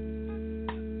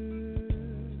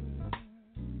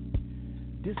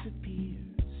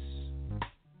disappears?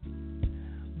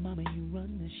 Mama, you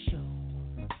run the show.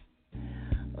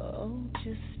 Oh,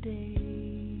 just stay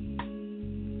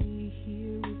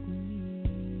here with me.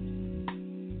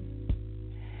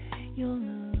 Your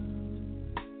love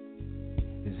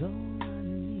is all I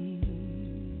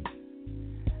need.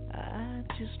 I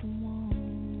just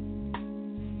want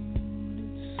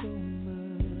it so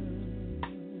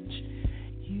much.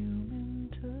 Human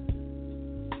touch.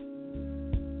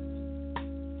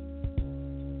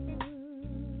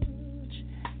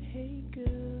 Hey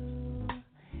girl,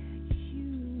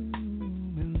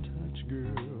 human touch,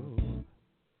 girl.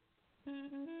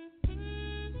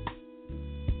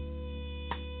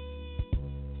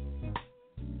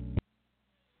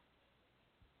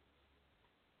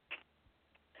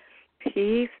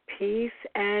 Peace, peace,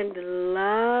 and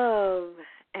love.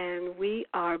 And we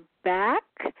are back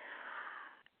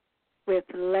with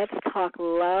Let's Talk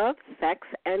Love, Sex,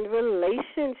 and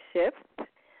Relationships.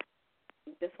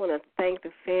 Just want to thank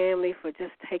the family for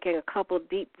just taking a couple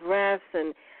deep breaths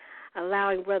and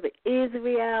allowing Brother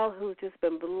Israel, who's just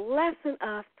been blessing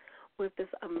us with this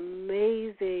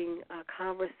amazing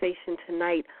conversation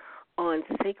tonight on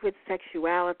sacred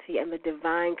sexuality and the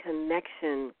divine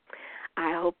connection.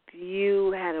 I hope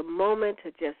you had a moment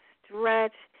to just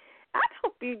stretch. I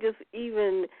hope you just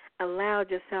even allowed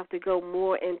yourself to go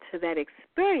more into that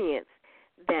experience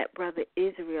that Brother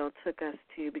Israel took us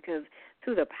to, because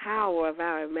through the power of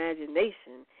our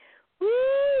imagination,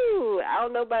 woo, I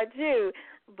don't know about you,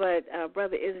 but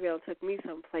Brother Israel took me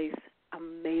someplace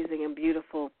amazing and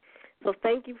beautiful. So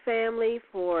thank you, family,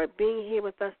 for being here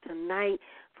with us tonight,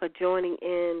 for joining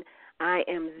in. I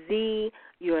am Z,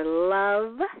 your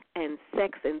love and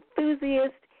sex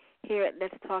enthusiast here at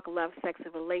Let's Talk Love, Sex,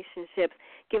 and Relationships.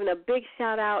 Giving a big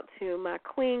shout-out to my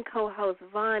queen co-host,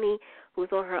 Voni,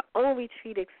 who's on her own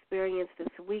retreat experience this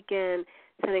weekend,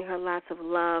 sending her lots of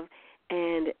love.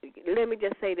 And let me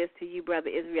just say this to you, Brother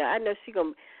Israel. I know she's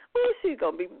going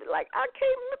to be like, I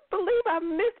can't believe I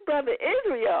missed Brother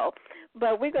Israel.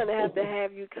 But we're going to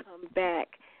have you come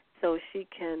back so she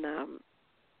can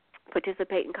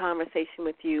participate in conversation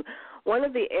with you. One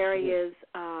of the areas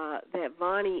that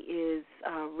Voni is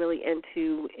really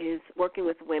into is working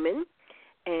with women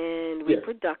and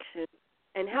reproduction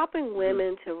and helping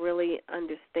women to really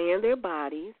understand their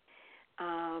bodies,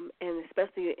 and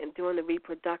especially during the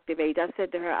reproductive age. I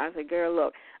said to her, I said, girl,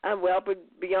 look, I'm well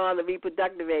beyond the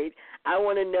reproductive age. I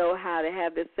want to know how to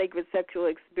have this sacred sexual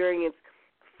experience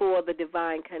for the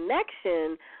divine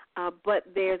connection, but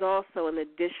there's also an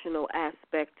additional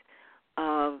aspect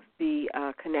of the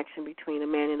connection between a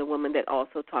man and a woman that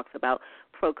also talks about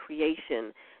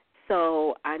procreation.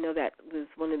 So I know that was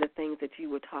one of the things that you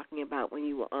were talking about when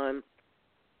you were on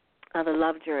the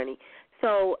love journey.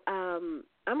 So I'm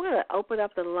going to open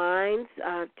up the lines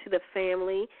to the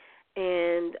family,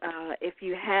 and if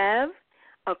you have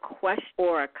a question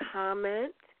or a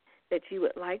comment that you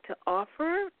would like to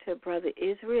offer to Brother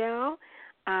Israel,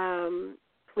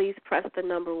 please press the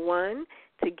number 1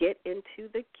 to get into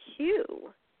the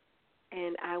queue,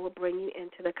 and I will bring you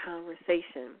into the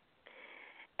conversation.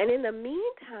 And in the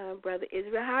meantime, Brother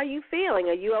Israel, how are you feeling?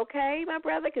 Are you okay, my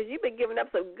brother? Because you've been giving up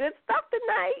some good stuff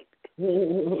tonight.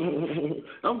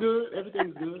 I'm good.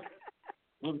 Everything's good.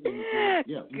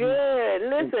 Yeah. Good.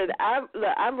 Listen,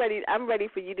 I'm ready. I'm ready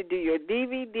for you to do your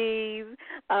DVDs.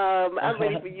 I'm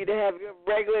ready for you to have your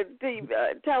regular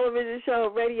television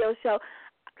show, radio show,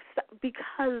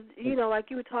 because like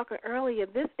you were talking earlier,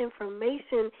 this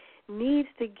information needs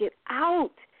to get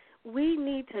out. We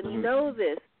need to know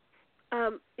this.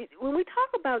 When we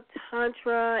talk about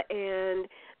Tantra and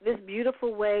this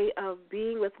beautiful way of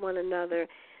being with one another,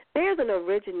 there's an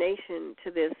origination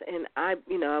to this, and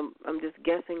I'm just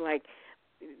guessing. Like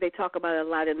they talk about it a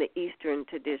lot in the Eastern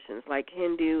traditions, like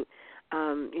Hindu,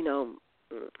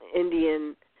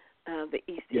 Indian, the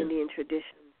East Indian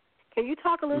tradition. Can you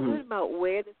talk a little bit about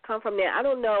where this come from? Now, I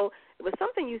don't know. It was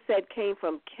something you said came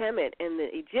from Kemet and the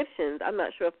Egyptians. I'm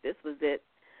not sure if this was it,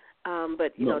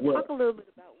 but talk a little bit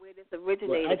about where this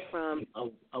originated from.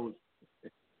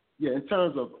 In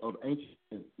terms of ancient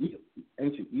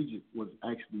Egypt was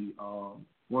actually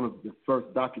one of the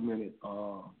first documented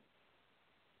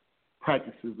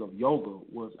practices of yoga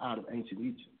was out of ancient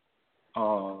Egypt.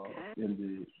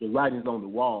 In the writings on the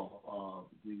wall,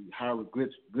 the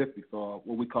hieroglyphics, what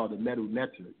we call the metal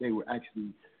netter, they were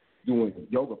actually doing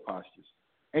yoga postures.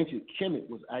 Ancient Kemet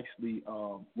was actually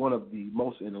one of the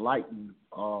most enlightened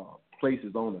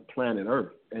places on the planet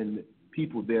Earth, and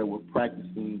people there were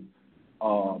practicing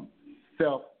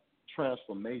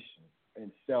self-transformation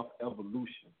and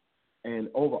self-evolution. And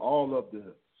over all of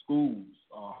the schools,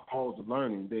 halls of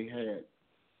learning, they had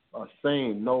a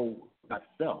saying, know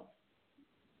thyself.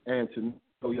 And to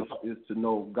know yourself is to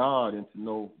know God, and to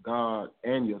know God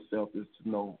and yourself is to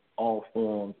know all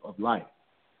forms of life.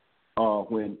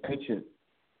 When ancient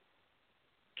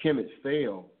Kemet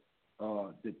fell,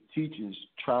 the teachings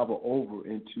traveled over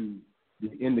into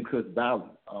the Indus Valley,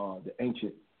 the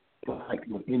ancient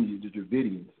India, the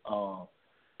Dravidians,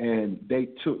 and they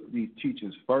took these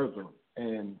teachings further.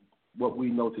 And what we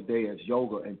know today as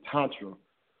yoga and Tantra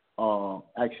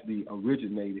actually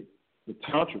originated. The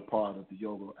Tantra part of the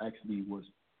yoga actually was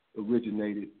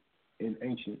originated in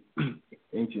ancient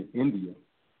India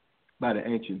by the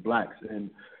ancient blacks.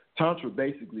 And Tantra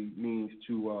basically means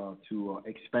to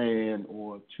expand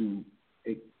or to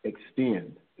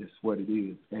extend is what it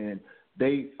is. And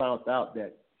they found out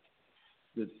that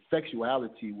the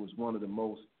sexuality was one of the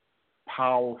most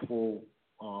powerful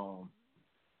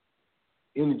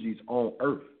energies on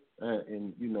earth.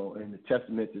 And the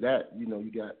testament to that, you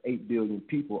got 8 billion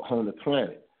people on the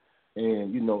planet.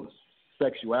 And,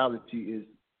 sexuality is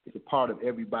a part of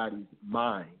everybody's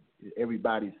mind,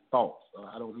 everybody's thoughts.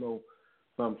 I don't know,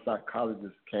 some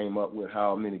psychologists came up with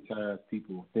how many times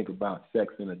people think about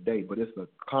sex in a day, but it's a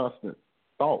constant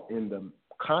thought in the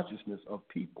consciousness of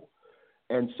people.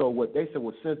 And so what they said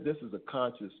was, since this is a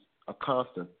constant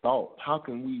thought, how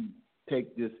can we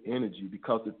take this energy?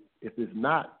 Because if it's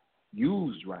not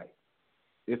used right,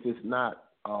 if it's not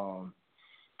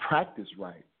practiced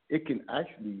right, it can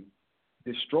actually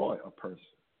destroy a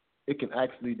person. It can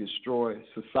actually destroy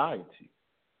society.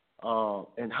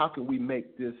 And how can we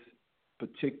make this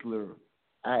particular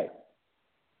act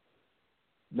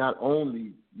not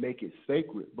only make it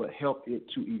sacred, but help it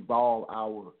to evolve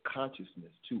our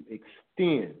consciousness, to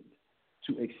extend,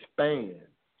 to expand,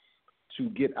 to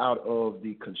get out of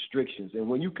the constrictions? And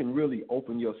when you can really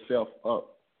open yourself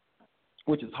up,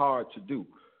 which is hard to do,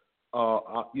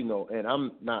 and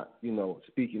I'm not,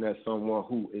 speaking as someone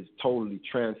who is totally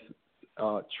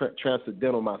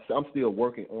transcendental myself. I'm still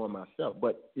working on myself,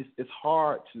 but it's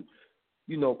hard to,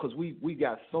 because we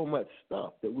got so much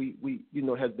stuff that we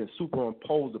has been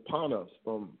superimposed upon us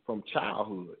from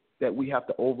childhood that we have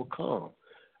to overcome.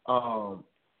 I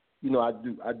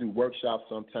do workshops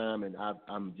sometime, and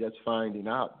I'm just finding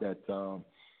out that a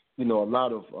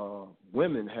lot of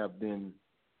women have been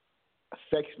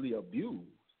sexually abused,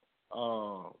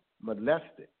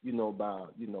 molested, by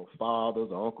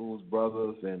fathers, uncles,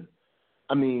 brothers, and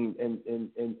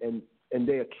and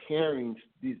they are carrying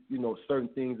these certain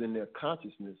things in their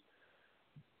consciousness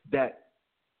that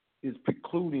is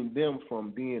precluding them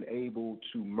from being able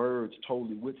to merge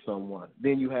totally with someone.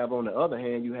 Then you have, on the other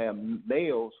hand, you have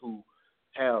males who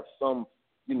have some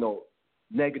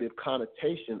negative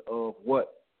connotation of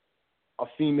what a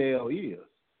female is,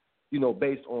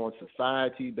 based on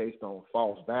society, based on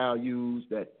false values,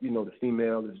 that, the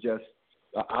female is just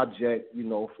an object,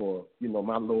 for,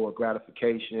 my lower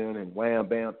gratification, and wham,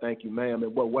 bam, thank you, ma'am.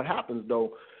 And what happens,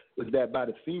 though, is that by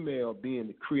the female being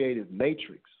the creative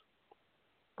matrix,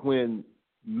 when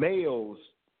males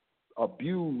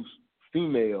abuse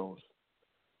females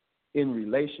in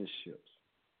relationships,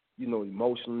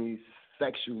 emotionally,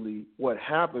 sexually, what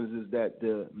happens is that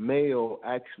the male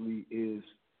actually is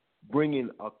bringing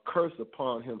a curse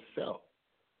upon himself,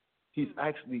 He's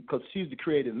actually, because she's the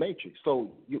creative matrix.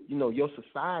 So, you know, your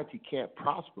society can't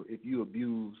prosper if you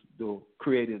abuse the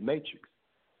creative matrix.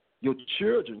 Your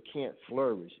children can't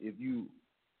flourish if you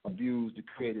abuse the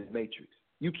creative matrix.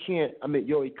 You can't, I mean,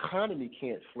 your economy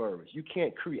can't flourish. You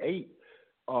can't create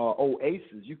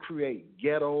oases. You create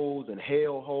ghettos and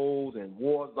hellholes and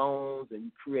war zones, and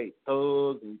you create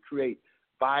thugs, and you create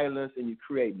violence, and you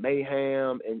create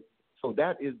mayhem. And so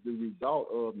that is the result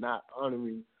of not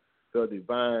honoring the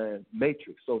divine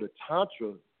matrix. So the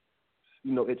Tantra,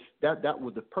 you know, it's that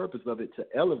was the purpose of it, to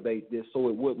elevate this so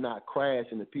it would not crash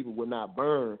and the people would not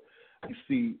burn. You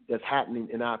see that's happening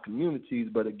in our communities,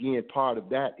 but again, part of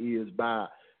that is by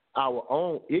our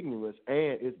own ignorance,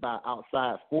 and it's by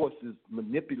outside forces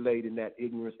manipulating that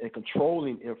ignorance and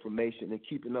controlling information and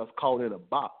keeping us caught in a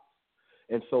box.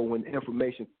 And so when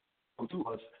information comes to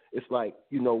us, it's like,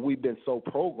 you know, we've been so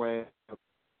programmed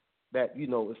that, you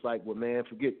know, it's like, well, man,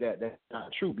 forget that. That's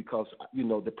not true, because, you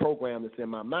know, the program is in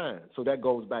my mind. So that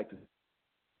goes back to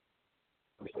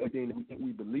everything that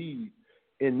we believe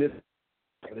in this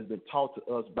has been taught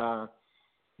to us by,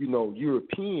 you know,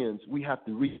 Europeans. We have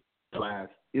to realize,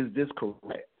 is this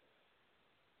correct?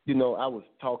 You know, I was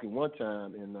talking one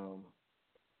time, and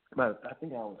I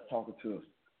think I was talking to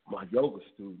my yoga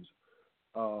students.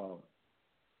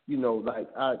 You know, like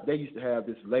they used to have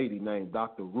this lady named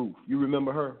Dr. Ruth. You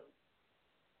remember her?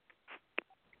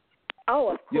 Oh,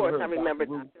 of course, I remember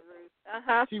Dr.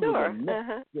 Ruth. She sure. was a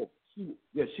nut,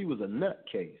 she was a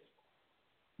nutcase.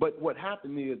 But what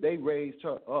happened is they raised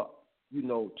her up, you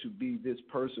know, to be this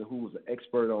person who was an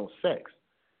expert on sex.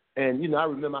 And, you know, I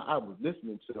remember I was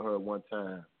listening to her one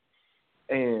time,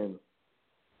 and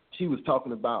she was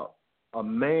talking about a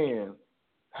man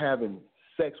having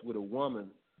sex with a woman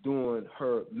during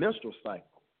her menstrual cycle.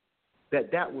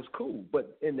 That was cool.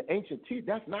 But in the ancient text,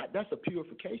 that's a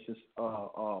purification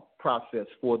process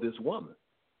for this woman.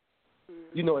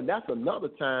 You know, and that's another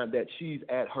time that she's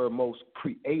at her most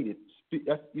creative.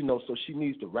 That's, you know, so she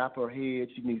needs to wrap her head.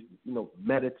 She needs to, you know,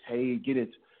 meditate, get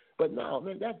into. But no,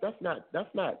 man, that's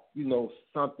not, you know,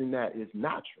 something that is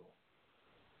natural.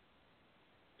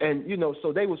 And, you know,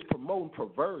 so they was promoting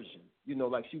perversion. You know,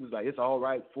 like she was like, it's all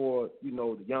right for, you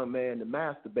know, the young man to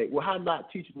masturbate. Well, how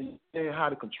not teaching the man how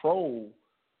to control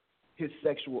his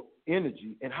sexual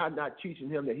energy, and how not teaching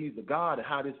him that he's a god and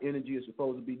how this energy is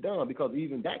supposed to be done, because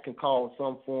even that can cause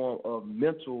some form of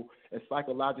mental and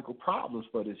psychological problems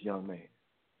for this young man.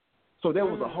 So there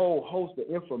was a whole host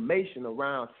of information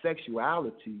around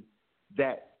sexuality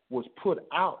that was put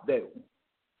out, that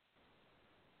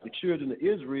the children of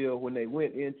Israel, when they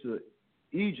went into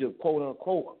Egypt, quote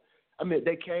unquote, I mean,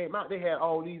 they came out, they had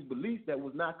all these beliefs that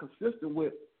was not consistent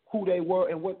with who they were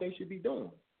and what they should be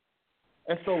doing.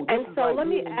 And so let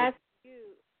me ask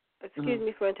you, excuse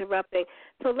me for interrupting.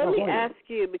 So let me ask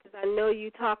you, because I know you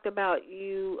talked about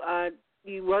you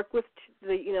work with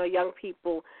the, you know, young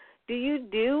people. Do you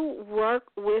do work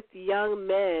with young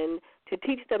men to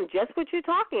teach them just what you're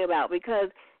talking about? Because,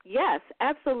 yes,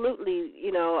 absolutely,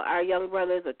 you know, our young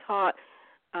brothers are taught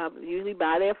usually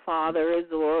by their fathers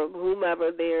or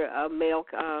whomever their male,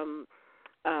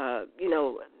 you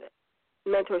know,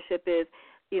 mentorship is.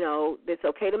 You know, it's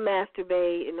okay to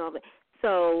masturbate and all that.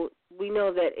 So we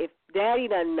know that if daddy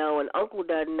doesn't know and uncle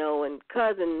doesn't know and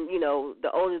cousin, you know, the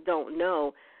oldest don't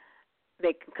know,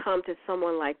 they can come to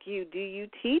someone like you. Do you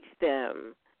teach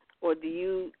them, or do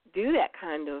you do that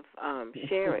kind of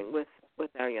sharing with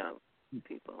our young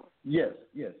people? Yes.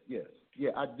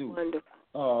 Yeah, I do.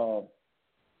 Wonderful.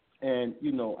 And,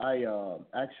 you know, I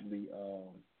actually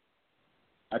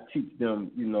I teach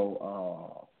them, you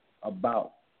know,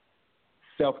 about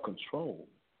self-control,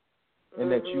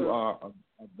 and that you are a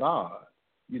God,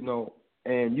 you know,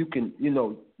 and you can, you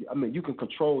know, I mean, you can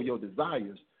control your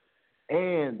desires.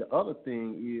 And the other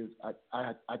thing is,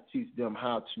 I teach them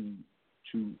how to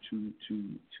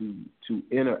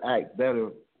interact better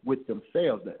with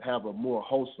themselves, that have a more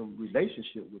wholesome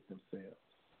relationship with themselves,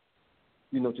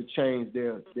 you know, to change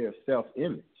their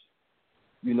self-image,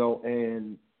 you know.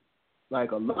 And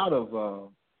like a lot of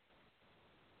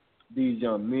these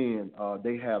young men,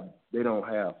 they don't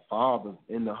have fathers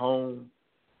in the home,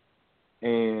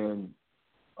 and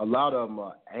a lot of them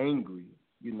are angry,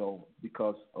 you know,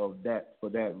 because of that, for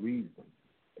that reason.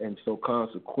 And so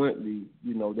consequently,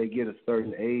 you know, they get a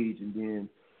certain age, and then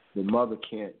the mother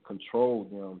can't control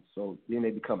them, so then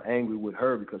they become angry with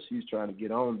her because she's trying to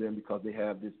get on them, because they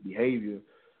have this behavior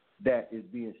that is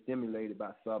being stimulated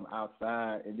by something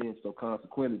outside, and then so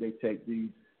consequently they take these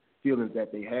feelings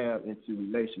that they have into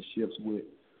relationships with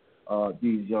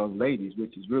these young ladies,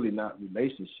 which is really not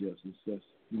relationships. It's just,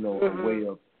 you know, a way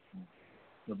of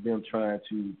of them trying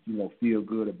to, feel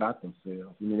good about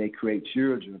themselves. And then they create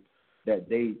children that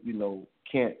they,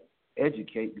 can't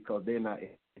educate because they're not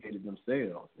educated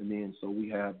themselves. And then so we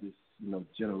have this,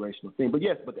 generational thing. But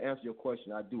yes, but to answer your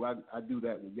question, I do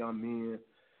that with young men,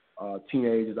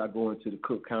 teenagers. I go into the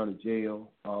Cook County Jail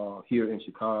here in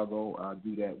Chicago. I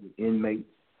do that with inmates.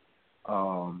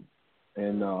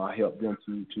 And I help them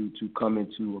to come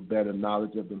into a better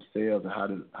knowledge of themselves and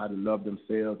how to love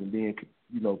themselves, and then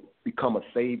become a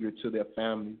savior to their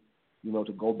family.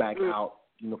 To go back out.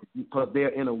 Because they're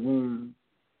in a wound.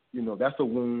 That's a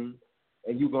wound,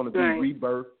 and you're going to be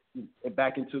rebirthed and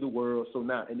back into the world. So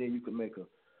now, and then you can make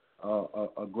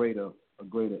a greater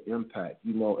impact.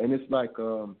 And it's like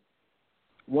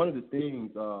one of the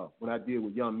things when I deal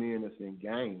with young men that's in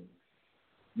gangs.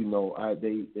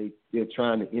 They're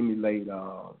trying to emulate,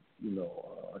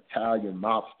 Italian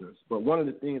mobsters. But one of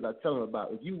the things I tell them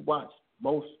about, if you watch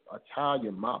most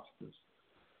Italian mobsters,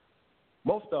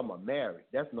 most of them are married.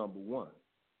 That's number one.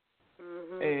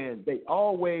 Mm-hmm. And they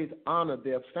always honor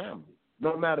their family,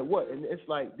 no matter what. And it's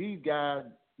like these guys,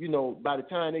 by the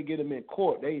time they get them in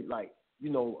court, they like,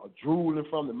 drooling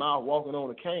from the mouth, walking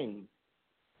on a cane.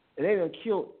 And they done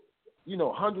killed,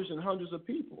 hundreds and hundreds of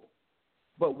people.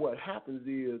 But what happens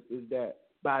is that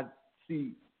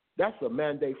that's a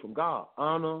mandate from God.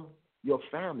 Honor your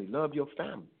family, love your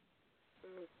family.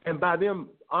 And by them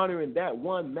honoring that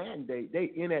one mandate,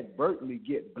 they inadvertently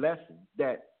get blessings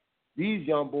that these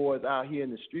young boys out here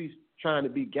in the streets trying to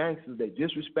be gangsters, they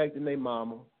disrespecting their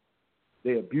mama,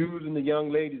 they abusing the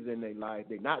young ladies in their life,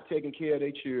 they not taking care of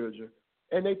their children,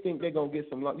 and they think they're going to get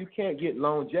some you can't get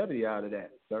longevity out of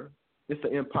that, sir. It's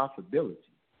an impossibility.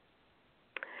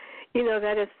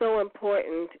 That is so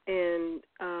important, and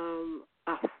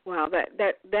wow,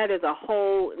 that is a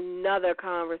whole nother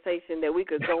conversation that we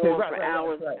could go on for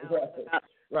hours.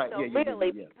 Right.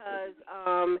 Really,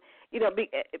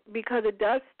 because it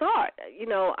does start.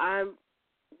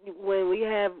 When we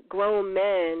have grown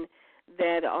men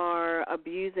that are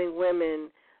abusing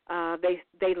women,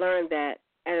 they learn that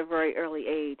at a very early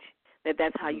age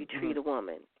that's how you treat a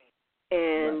woman,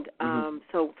 and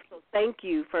so thank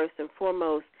you first and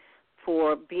foremost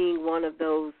for being one of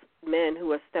those men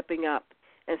who are stepping up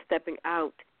and stepping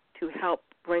out to help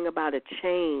bring about a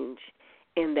change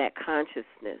in that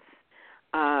consciousness.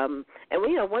 And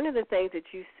one of the things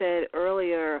that you said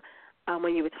earlier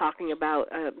when you were talking about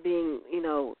being,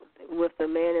 with the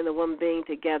man and the woman being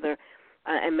together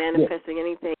and manifesting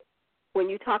anything, when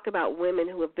you talk about women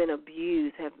who have been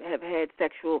abused, have had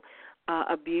sexual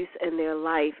abuse in their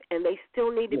life, and they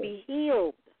still need to be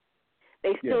healed.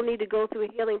 They still need to go through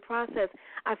a healing process.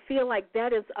 I feel like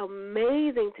that is an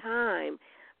amazing time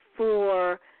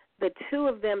for the two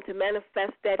of them to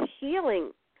manifest that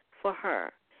healing for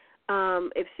her.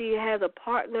 If she has a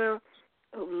partner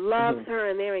who loves her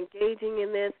and they're engaging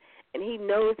in this and he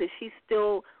knows that she's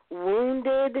still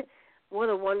wounded, what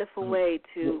a wonderful way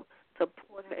to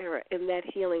support her in that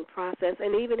healing process,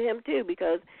 and even him too,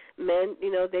 because men,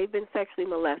 they've been sexually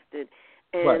molested.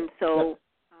 And so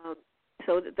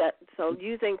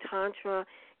using Tantra,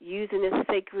 using this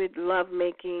sacred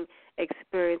lovemaking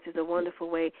experience is a wonderful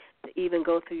way to even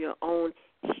go through your own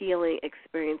healing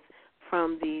experience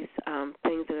from these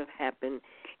things that have happened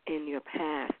in your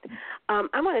past.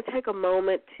 I'm going to take a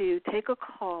moment to take a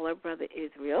caller, Brother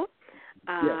Israel.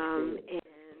 And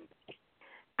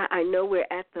I know we're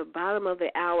at the bottom of the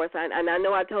hour, and I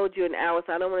know I told you an hour,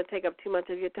 so I don't want to take up too much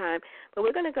of your time. But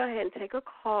we're going to go ahead and take a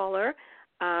caller.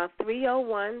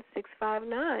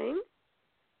 301-659.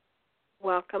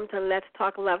 Welcome to Let's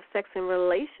Talk Love, Sex, and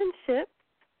Relationships.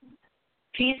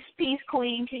 Peace,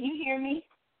 Queen. Can you hear me?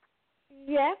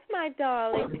 Yes, my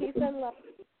darling. Peace and love.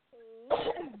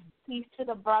 Peace to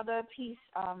the brother. Peace,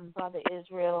 Brother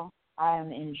Israel. I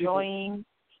am enjoying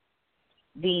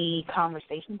the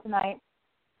conversation tonight.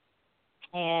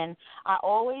 And I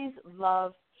always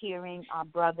love hearing our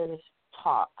brothers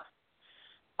talk.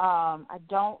 I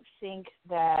don't think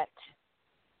that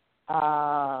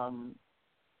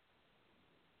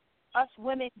us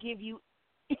women give you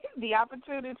the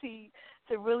opportunity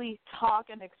to really talk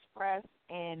and express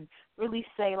and really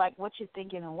say, like, what you're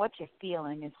thinking and what you're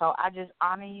feeling. And so I just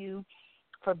honor you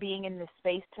for being in this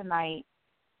space tonight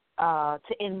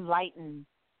to enlighten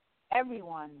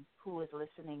everyone who is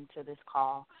listening to this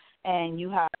call. And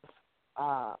you have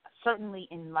certainly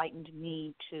enlightened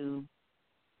me to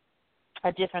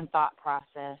a different thought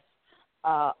process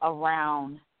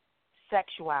around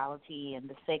sexuality and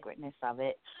the sacredness of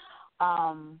it.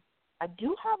 I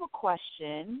do have a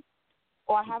question,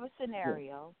 or I have a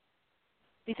scenario,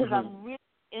 because I'm really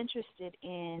interested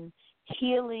in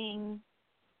healing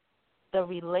the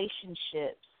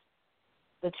relationships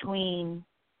between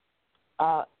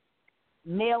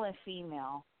male and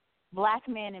female, black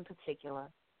men in particular,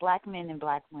 black men and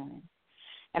black women.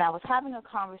 And I was having a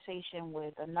conversation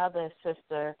with another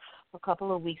sister a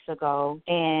couple of weeks ago,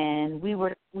 and we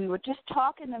were just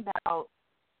talking about,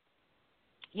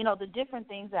 you know, the different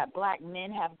things that black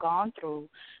men have gone through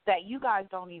that you guys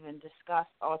don't even discuss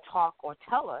or talk or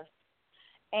tell us.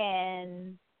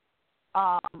 And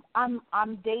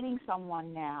I'm dating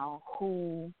someone now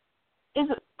who is,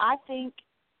 I think,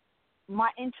 my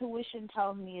intuition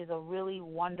tells me is a really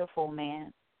wonderful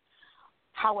man.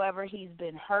 However, he's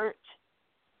been hurt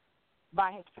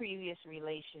by his previous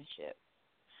relationship.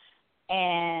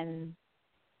 And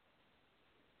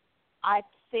I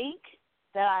think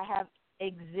that I have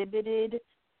exhibited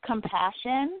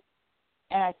compassion,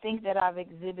 and I think that I've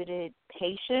exhibited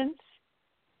patience.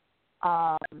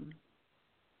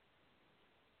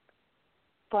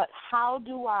 But how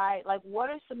do I, like, what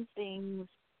are some things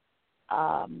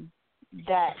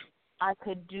that I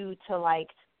could do to, like,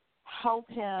 help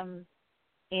him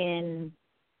in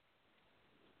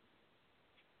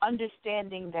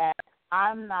understanding that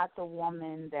I'm not the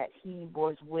woman that he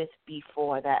was with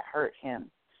before that hurt him?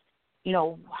 You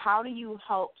know, how do you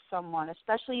help someone,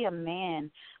 especially a man,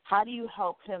 how do you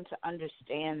help him to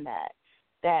understand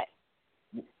that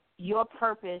your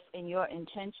purpose and your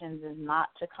intentions is not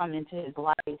to come into his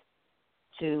life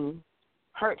to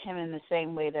hurt him in the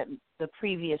same way that the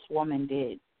previous woman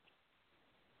did?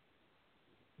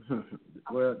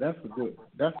 Well, that's a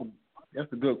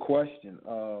good question.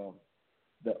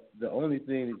 The only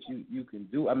thing that you can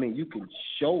do, I mean, you can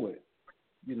show it,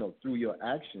 you know, through your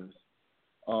actions.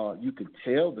 You can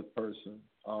tell the person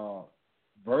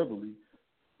verbally,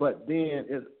 but then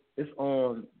it's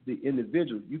on the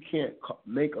individual. You can't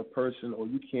make a person, or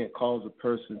you can't cause a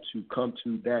person to come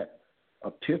to that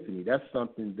epiphany. That's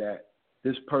something that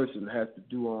this person has to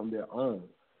do on their own.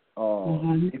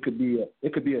 It could be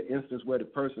an instance where the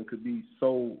person could be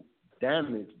so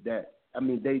damaged that, I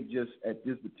mean, they just at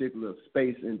this particular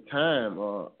space and time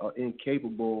are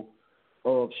incapable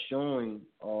of showing,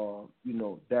 you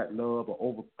know, that love or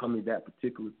overcoming that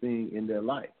particular thing in their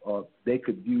life. They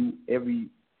could view every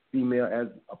female as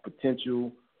a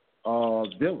potential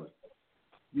villain,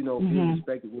 you know,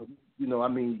 irrespective of, you know, I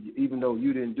mean, even though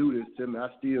you didn't do this to me, I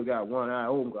still got one eye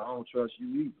open, I don't trust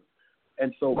you either.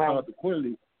 And so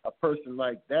consequently, a person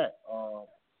like that,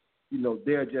 you know,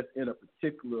 they're just in a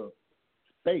particular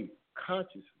space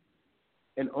consciously,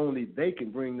 and only they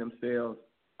can bring themselves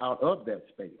out of that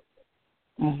space.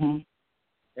 And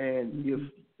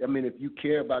if you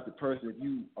care about the person, if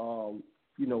you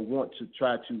you know, want to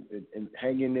try to and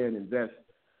hang in there and invest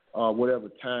whatever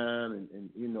time and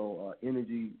you know,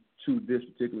 energy to this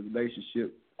particular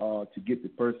relationship to get the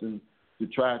person to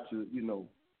try to, you know,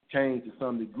 change to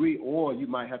some degree, or you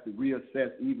might have to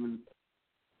reassess even,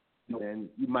 you know, and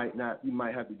you might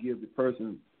have to give the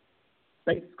person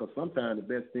space, because sometimes the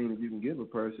best thing that you can give a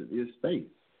person is space.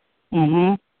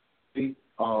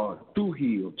 To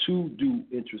heal, to do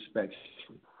introspection.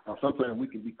 Sometimes we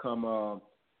can become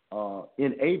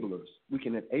enablers. We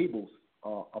can enable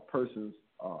a person's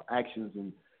actions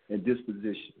and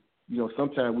disposition. You know,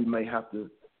 sometimes we may have to,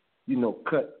 you know,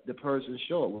 cut the person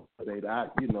short. I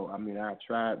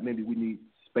tried. Maybe we need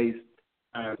space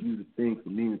for you to think, for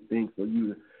me to think, for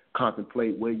you to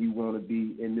contemplate where you want to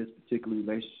be in this particular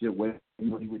relationship, where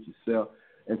you want to be with yourself.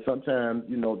 And sometimes,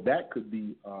 you know, that could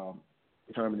be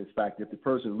determining factor. If the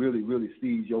person really, really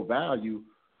sees your value,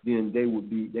 then they would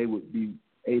be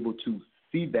able to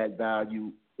see that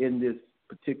value in this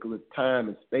particular time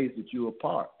and space that you're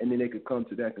apart, and then they could come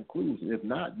to that conclusion. If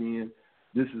not, then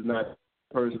this is not the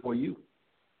person for you.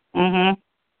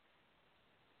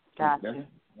 Gotcha.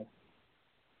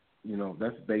 You know,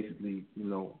 that's basically, you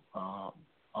know,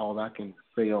 all I can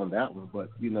say on that one. But,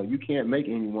 you know, you can't make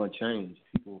anyone change.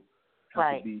 People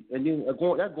have to be, and then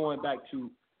that's going back to,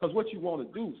 because what you want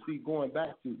to do, see, going back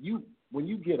to you, when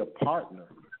you get a partner,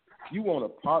 you want a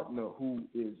partner who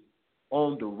is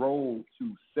on the road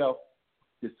to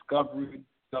self-discovery,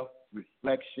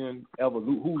 self-reflection,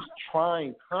 evolution, who's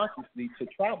trying consciously to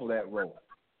travel that road.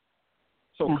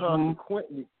 So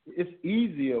consequently, it's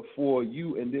easier for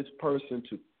you and this person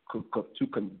to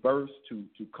converse, to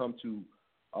come to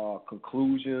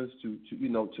conclusions, to you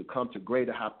know, to come to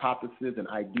greater hypotheses and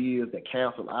ideas that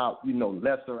cancel out, you know,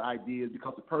 lesser ideas,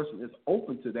 because the person is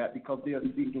open to that because they are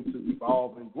seeking to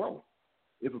evolve and grow.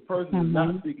 If a person is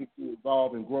not seeking to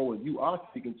evolve and grow, and you are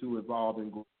seeking to evolve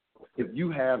and grow, if you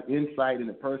have insight and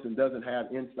the person doesn't have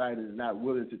insight and is not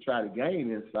willing to try to gain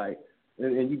insight,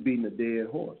 and you're beating a dead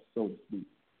horse, so to speak.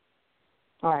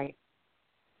 Right.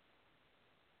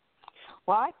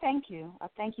 Well, I thank you. I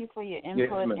thank you for your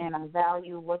input, yes, and I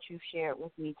value what you've shared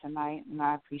with me tonight, and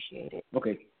I appreciate it.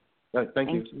 Okay. Thank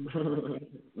you.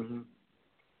 Mm-hmm.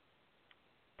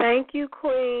 Thank you,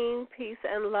 Queen. Peace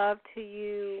and love to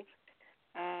you.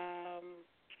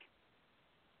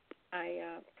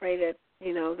 I pray that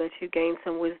that you gain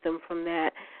some wisdom from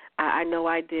that. I know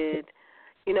I did.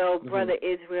 Brother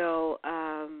Israel,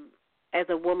 as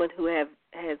a woman who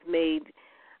has made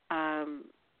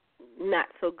not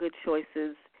so good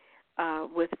choices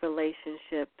with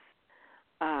relationships,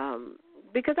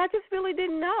 because I just really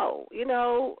didn't know.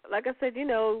 Like I said,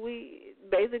 we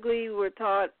basically were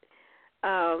taught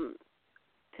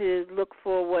to look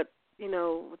for what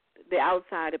the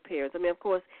outside appearance. I mean, of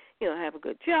course, have a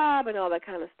good job and all that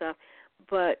kind of stuff,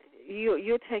 but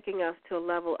you're taking us to a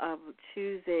level of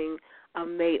choosing a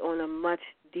mate on a much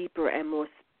deeper and more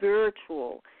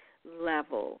spiritual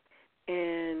level.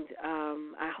 And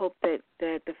I hope that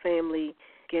the family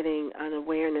getting an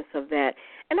awareness of that.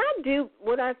 And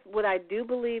what I do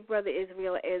believe, Brother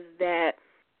Israel, is that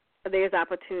there's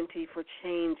opportunity for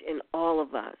change in all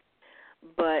of us.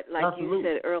 But like Absolutely. you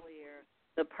said earlier,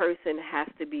 the person has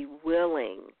to be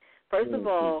willing. First of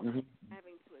all, having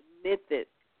to admit that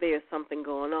there's something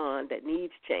going on that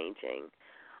needs changing,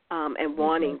 and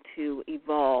wanting to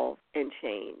evolve and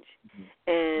change.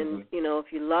 And,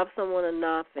 if you love someone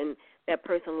enough and that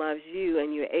person loves you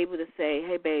and you're able to say,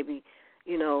 hey, baby,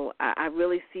 I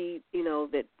really see,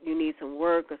 that you need some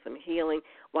work or some healing.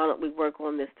 Why don't we work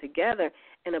on this together?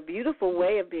 And a beautiful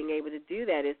way of being able to do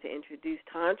that is to introduce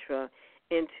Tantra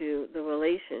into the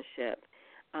relationship.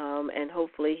 And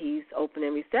hopefully he's open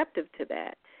and receptive to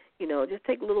that. Just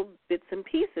take little bits and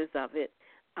pieces of it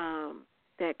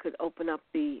that could open up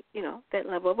the, that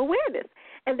level of awareness.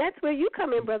 And that's where you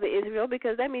come in, Brother Israel,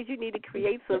 because that means you need to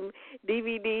create some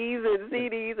DVDs and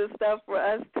CDs and stuff for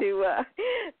us to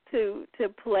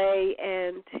play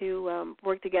and to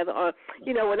work together on.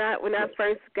 When I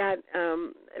first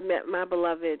met my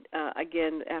beloved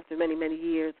again after many, many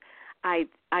years, I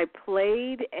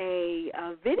played a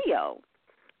video,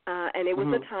 and it was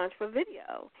a Tantra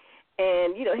video.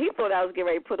 And, he thought I was getting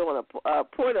ready to put on a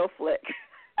porno flick.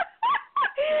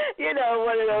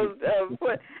 One of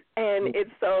those. And it's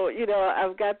so,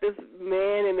 I've got this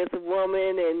man and this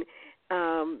woman, and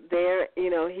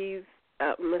he's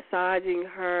massaging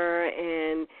her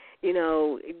and,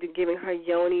 giving her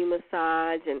yoni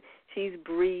massage, and she's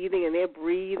breathing, and they're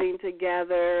breathing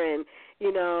together, and,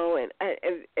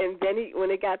 and then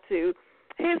when it got to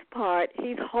his part,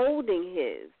 he's holding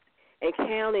his and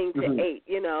counting to 8,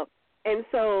 And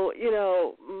so,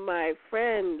 my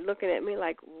friend looking at me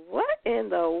like, what in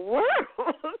the world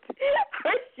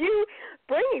are you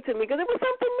bringing to me? Because it was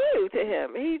something new to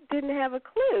him. He didn't have a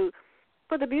clue.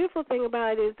 But the beautiful thing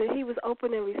about it is that he was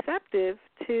open and receptive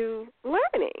to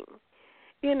learning,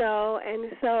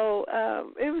 And so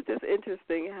it was just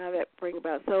interesting how that bring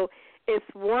about. So it's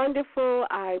wonderful.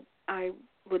 I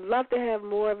would love to have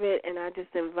more of it, and I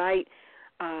just invite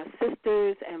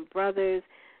sisters and brothers,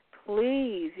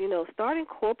 please, start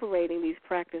incorporating these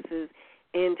practices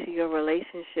into your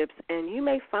relationships, and you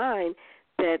may find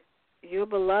that your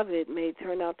beloved may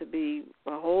turn out to be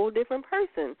a whole different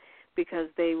person because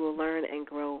they will learn and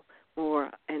grow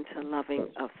more into loving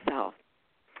of self.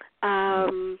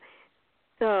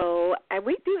 So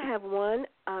we do have one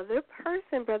other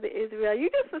person, Brother Israel. You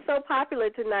just are so popular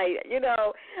tonight,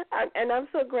 and I'm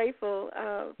so grateful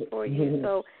for you.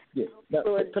 So, yeah. Now,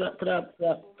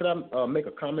 could I make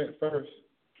a comment first?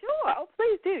 Sure. Oh,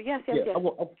 please do. Yes.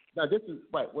 Now, this is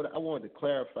right. I wanted to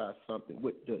clarify something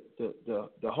with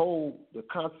the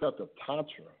concept of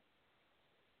Tantra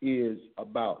is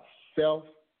about self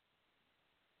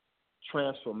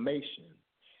transformation,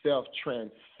 self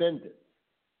transcendence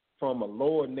from a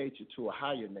lower nature to a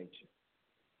higher nature.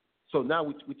 So now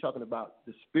we're talking about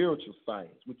the spiritual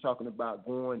science. We're talking about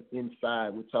going inside.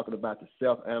 We're talking about the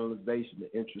self-analyzation,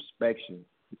 the introspection.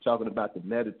 We're talking about the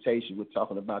meditation. We're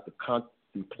talking about the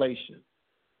contemplation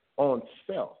on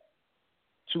self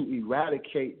to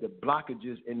eradicate the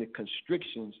blockages and the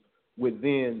constrictions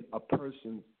within a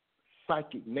person's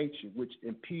psychic nature, which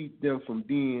impede them from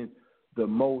being the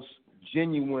most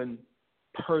genuine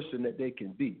person that they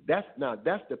can be. That's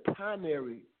the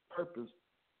primary purpose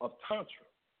of Tantra.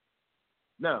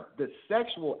 Now, the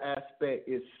sexual aspect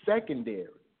is secondary.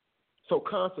 So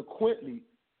consequently,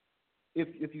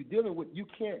 if you're dealing with, you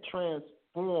can't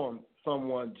transform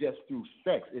someone just through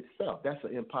sex itself. That's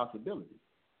an impossibility.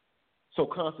 So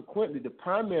consequently, the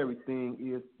primary thing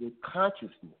is the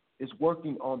consciousness. It's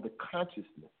working on the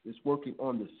consciousness. It's working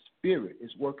on the spirit.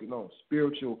 It's working on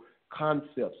spiritual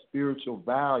concepts, spiritual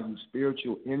values,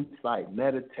 spiritual insight,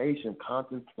 meditation,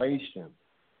 contemplation,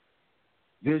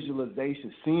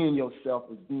 visualization, seeing yourself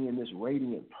as being this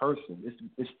radiant person.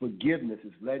 It's forgiveness.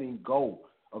 It's letting go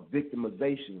of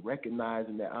victimization,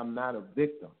 recognizing that I'm not a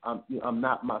victim. I'm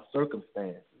not my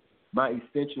circumstance. My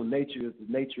essential nature is the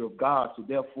nature of God, so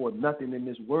therefore nothing in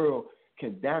this world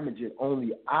can damage it.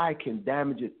 Only I can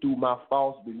damage it through my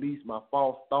false beliefs, my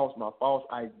false thoughts, my false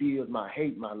ideas, my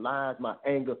hate, my lies, my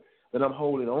anger that I'm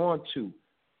holding on to.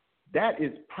 That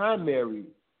is primary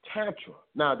tantra.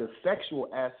 Now, the sexual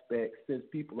aspect, since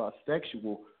people are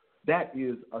sexual, that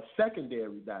is a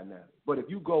secondary dynamic. But if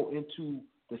you go into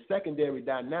the secondary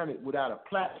dynamic without a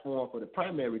platform for the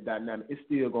primary dynamic, it's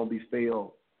still going to be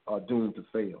doomed to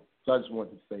fail. So I just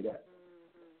wanted to say that.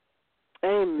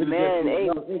 Amen.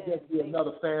 It'd just be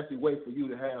another fancy way for you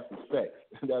to have some sex.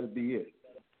 That'd be it.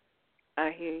 I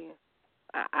hear you.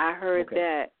 I heard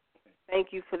that.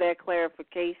 Thank you for that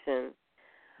clarification.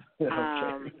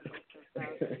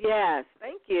 Yes,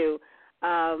 thank you.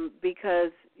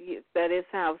 Because that is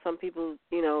how some people,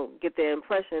 get their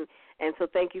impression. And so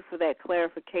thank you for that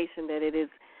clarification that it is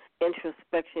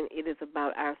introspection. It is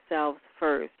about ourselves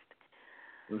first.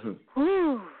 Mm-hmm.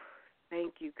 Whew.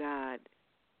 Thank you, God.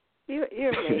 You're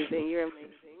amazing. You're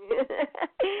amazing.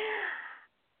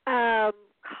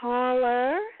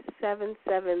 Caller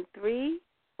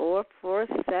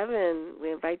 773-447.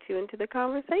 We invite you into the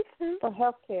conversation. For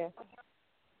healthcare.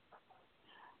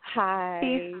 Hi.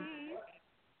 Peace.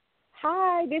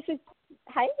 Hi, this is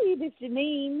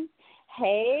Janine.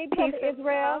 Hey, Brother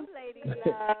Israel. Lady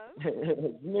love.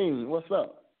 Janine, what's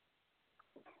up?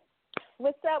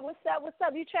 What's up?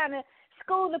 You trying to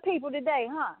school the people today,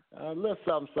 huh? A little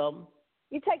something.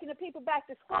 You taking the people back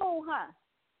to school, huh?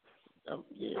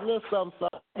 Yeah, a little something.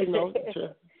 Little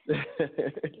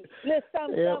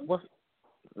something. Yeah,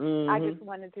 I just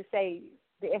wanted to say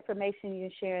the information you're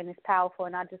sharing is powerful,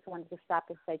 and I just wanted to stop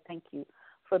and say thank you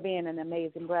for being an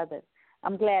amazing brother.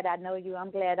 I'm glad I know you. I'm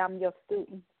glad I'm your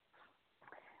student.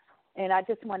 And I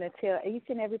just want to tell each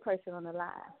and every person on the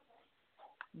line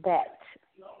that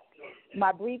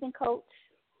my breathing coach,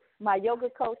 my yoga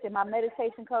coach, and my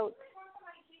meditation coach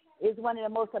is one of the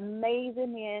most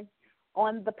amazing men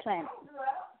on the planet.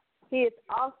 He is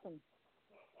awesome.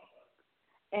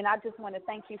 And I just want to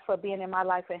thank you for being in my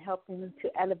life and helping me to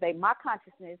elevate my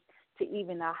consciousness to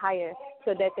even a higher,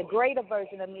 so that the greater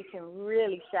version of me can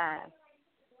really shine.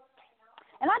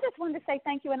 And I just wanted to say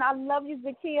thank you, and I love you,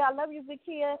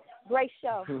 Zakia. Great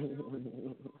show.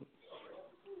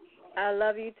 I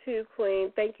love you too,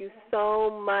 Queen. Thank you so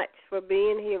much for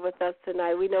being here with us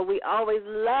tonight. We know we always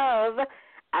love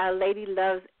our Lady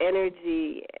Love's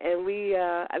energy. And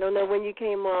I don't know when you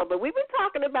came on, but we've been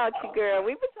talking about you, girl.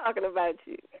 We've been talking about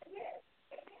you.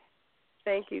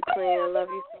 Thank you, Queen. I love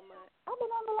you so much. I've been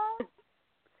on the line.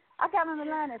 I got on the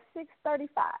line at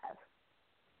 6:35.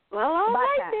 Well, all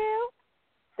right now.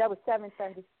 That was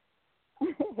 7:30.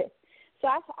 So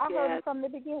I heard it from the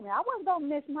beginning. I wasn't going to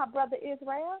miss my brother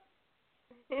Israel.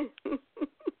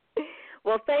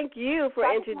 Well, thank you for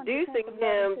introducing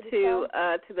him to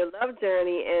the love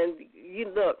journey. And you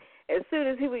look, as soon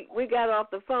as we got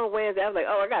off the phone Wednesday, I was like,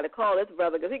 I got to call this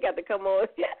brother because he got to come on.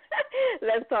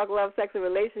 Let's talk love, sex, and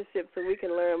relationships so we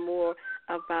can learn more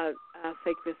about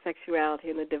sacred sexuality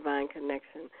and the divine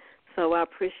connection. So I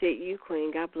appreciate you,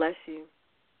 Queen. God bless you.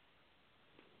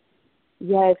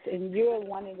 Yes, and you're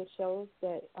one of the shows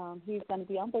that he's going to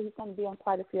be on, but he's going to be on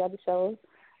quite a few other shows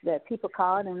that people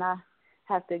called, and I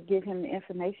have to give him the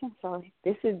information. So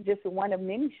this is just one of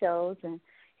many shows, and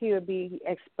he will be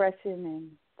expressing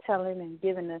and telling and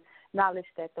giving the knowledge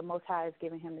that the Most High is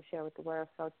giving him to share with the world.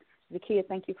 So, Zakia,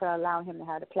 thank you for allowing him to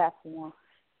have the platform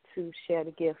to share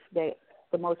the gift that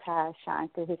the Most High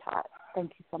shines through his heart.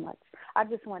 Thank you so much. I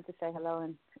just wanted to say hello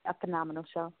and a phenomenal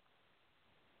show.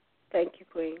 Thank you,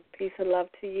 Queen. Peace and love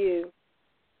to you.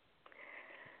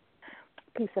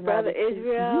 Peace and Brother love to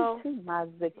Israel. you too, my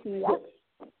Zakia.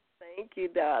 Thank you,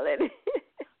 darling.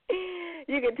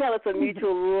 You can tell it's a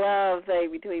mutual love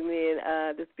thing between me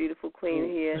and this beautiful queen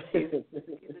here. She's the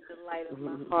delight of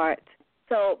my heart.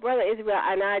 So, Brother Israel,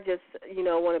 and I just,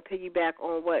 want to piggyback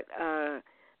on what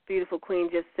beautiful queen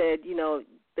just said,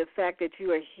 the fact that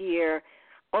you are here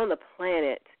on the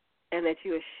planet and that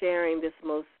you are sharing this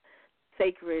most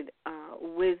sacred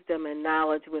wisdom and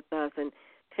knowledge with us and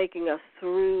taking us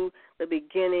through the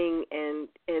beginning and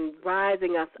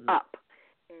rising us up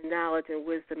in knowledge and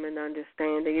wisdom and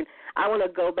understanding. And I want to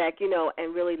go back,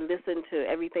 and really listen to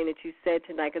everything that you said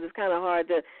tonight because it's kind of hard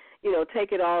to,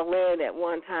 take it all in at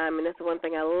one time. And that's the one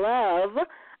thing I love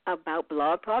about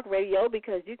Blog Talk Radio,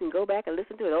 because you can go back and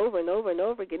listen to it over and over and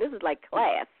over again. This is like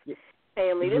class,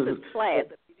 family. This is class.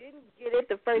 If you didn't get it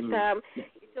the first time, get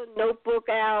your notebook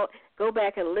out, go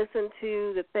back and listen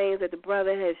to the things that the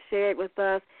brother has shared with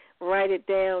us, write it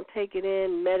down, take it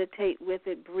in, meditate with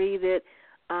it, breathe it,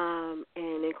 and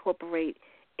incorporate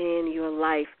in your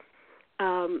life.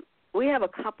 We have a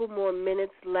couple more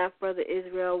minutes left, Brother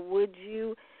Israel. Would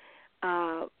you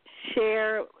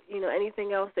share,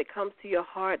 anything else that comes to your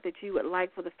heart that you would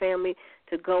like for the family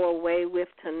to go away with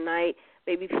tonight?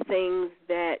 Maybe things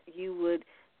that you would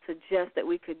suggest that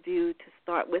we could do to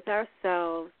start with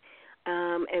ourselves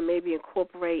and maybe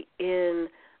incorporate in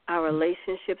our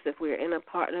relationships if we're in a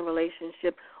partner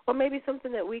relationship, or maybe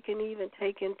something that we can even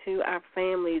take into our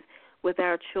families with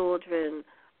our children,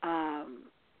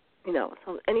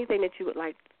 so anything that you would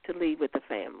like to leave with the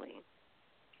family.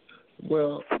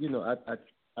 Well,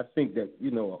 I think that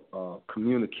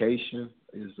communication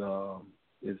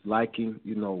is lacking,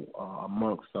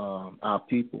 amongst our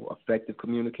people. Effective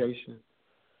communication,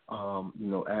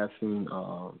 asking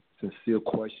sincere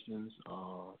questions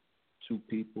to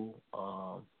people,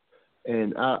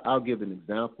 and I'll give an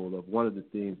example of one of the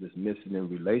things that's missing in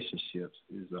relationships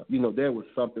is there was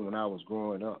something when I was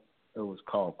growing up. It was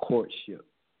called courtship,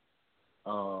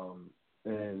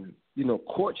 and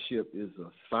courtship is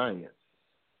a science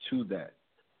to that.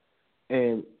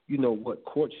 And, what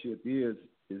courtship is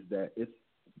that it's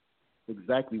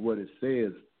exactly what it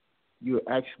says. You're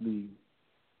actually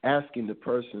asking the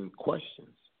person questions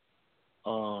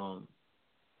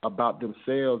about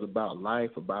themselves, about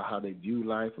life, about how they view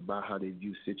life, about how they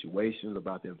view situations,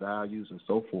 about their values and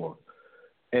so forth.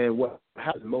 And what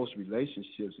happens in most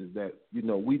relationships is that,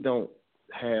 we don't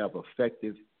have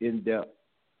effective, in-depth,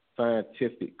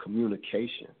 scientific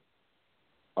communication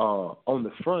on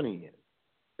the front end.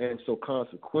 And so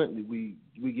consequently, we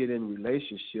get in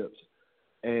relationships,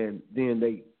 and then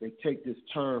they take this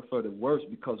turn for the worse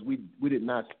because we did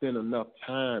not spend enough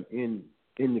time in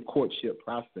the courtship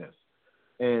process.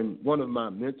 And one of my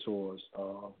mentors,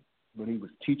 when he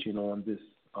was teaching on this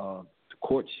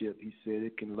courtship, he said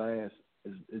it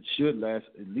should last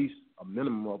at least a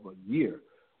minimum of a year,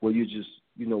 where you're just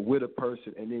with a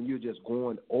person, and then you're just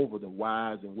going over the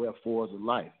whys and wherefores of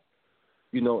life.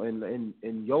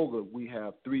 In yoga, we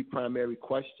have three primary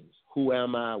questions: who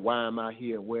am I, why am I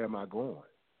here, and where am I going?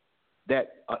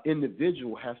 That an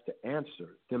individual has to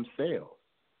answer themselves.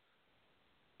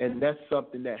 And that's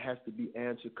something that has to be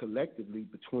answered collectively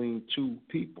between two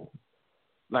people.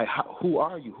 Like, who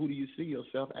are you? Who do you see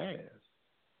yourself as?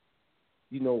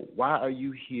 Why are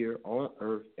you here on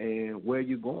earth, and where are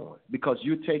you going? Because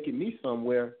you're taking me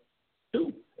somewhere,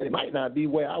 too. And it might not be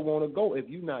where I want to go if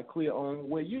you're not clear on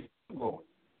where you're going.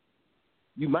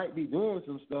 You might be doing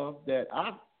some stuff that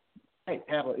might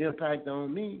have an impact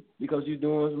on me because you're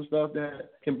doing some stuff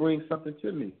that can bring something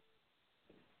to me.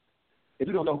 If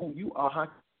you don't know who you are, how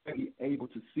can you be able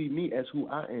to see me as who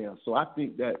I am? So I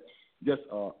think that just,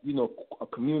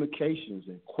 communications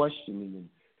and questioning and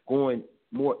going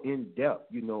more in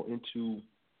depth, into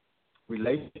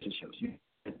relationships.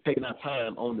 And taking our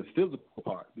time on the physical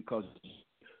part, because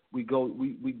we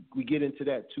get into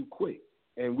that too quick,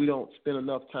 and we don't spend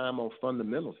enough time on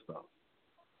fundamental stuff.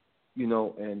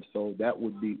 And so that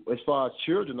would be, as far as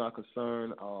children are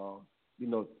concerned,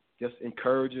 just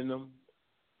encouraging them,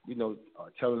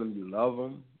 telling them you love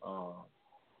them,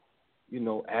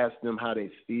 ask them how they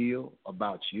feel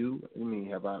about you.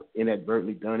 Have I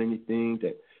inadvertently done anything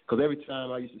that? Because every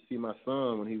time I used to see my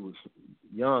son when he was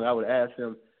young, I would ask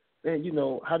him, man,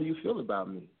 how do you feel about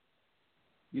me?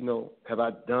 Have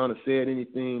I done or said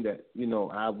anything that,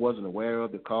 I wasn't aware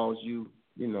of that caused you,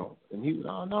 And he was,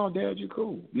 oh, no, Dad, you're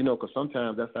cool. Because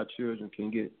sometimes that's how children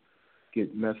can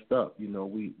get messed up.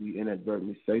 We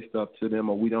inadvertently say stuff to them,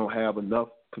 or we don't have enough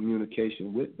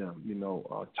communication with them,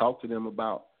 talk to them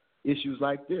about issues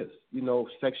like this,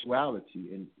 sexuality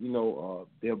and,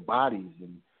 their bodies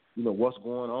and, what's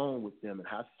going on with them and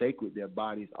how sacred their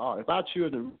bodies are. If our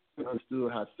children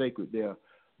understood how sacred their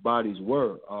bodies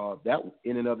were, that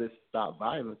in and of it stop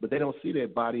violence, but they don't see their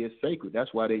body as sacred.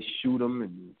 That's why they shoot them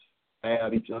and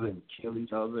stab each other and kill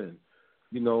each other and,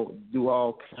 do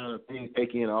all kind of things,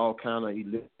 take in all kind of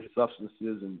illicit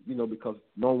substances and, because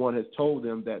no one has told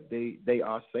them that they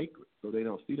are sacred, so they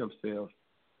don't see themselves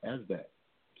as that.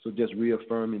 So just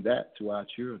reaffirming that to our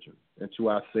children and to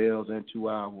ourselves and to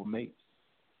our mates.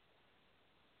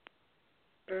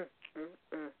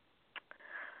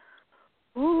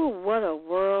 Ooh, what a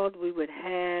world we would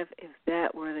have if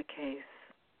that were the case.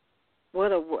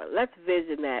 What a world. Let's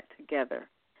vision that together.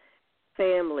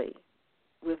 Family,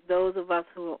 with those of us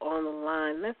who are on the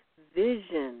line, let's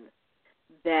vision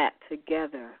that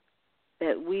together,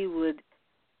 that we would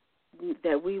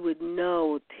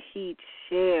know, teach,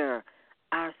 share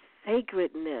our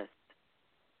sacredness,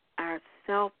 our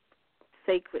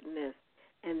self-sacredness,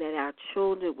 and that our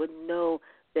children would know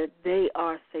that they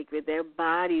are sacred, their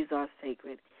bodies are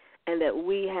sacred, and that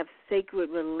we have sacred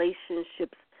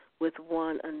relationships with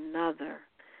one another,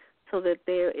 so that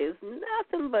there is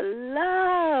nothing but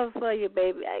love for you,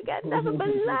 baby. I ain't got nothing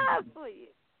but love for you.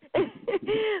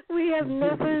 We have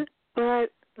nothing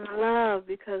but love,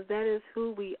 because that is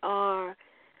who we are.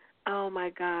 Oh, my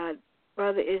God.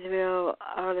 Brother Israel,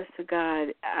 honest to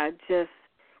God, I just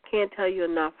can't tell you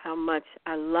enough how much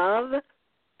I love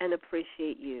and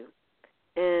appreciate you.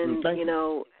 And, Thank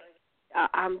you.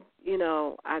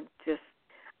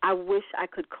 I wish I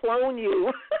could clone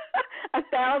you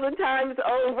 1,000 times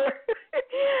over.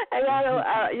 And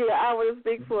I would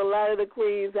speak for a lot of the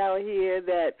queens out here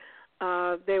that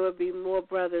there would be more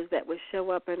brothers that would show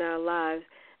up in our lives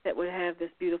that would have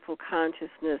this beautiful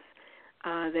consciousness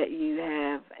that you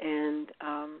have. And,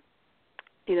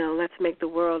 let's make the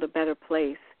world a better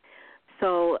place.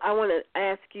 So I want to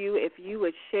ask you if you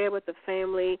would share with the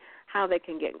family how they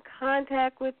can get in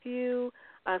contact with you,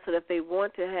 so that if they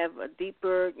want to have a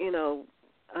deeper,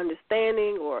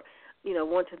 understanding, or,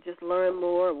 want to just learn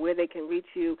more, where they can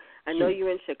reach you. I know you're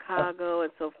in Chicago,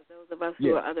 and so for those of us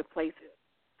who are other places,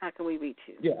 how can we reach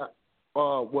you? Yeah.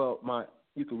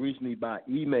 You can reach me by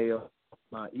email.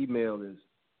 My email is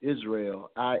Israel,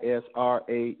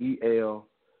 Israel,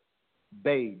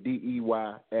 Bay,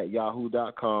 DEY,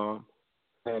 @yahoo.com.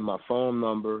 And my phone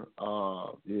number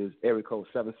is area code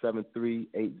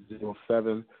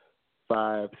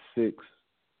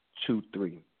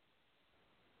 773-807-5623.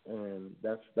 And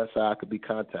that's how I could be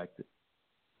contacted.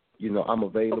 I'm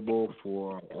available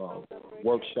for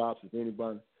workshops. If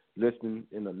anybody listening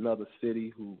in another city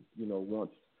who,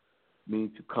 wants me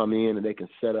to come in, and they can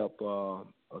set up a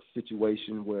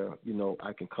situation where,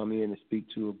 I can come in and speak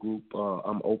to a group,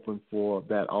 I'm open for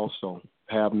that also.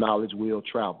 Have knowledge will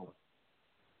travel.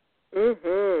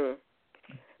 Mhm.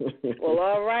 Well,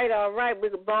 all right.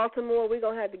 With Baltimore, we're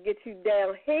gonna have to get you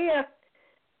down here,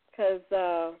 cause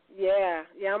I'm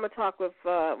gonna talk with.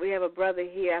 We have a brother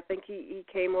here. I think he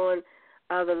came on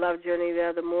the Love Journey the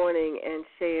other morning and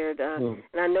shared, and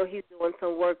I know he's doing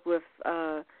some work with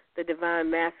the Divine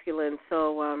Masculine.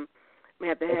 So we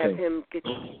have to have him get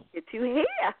you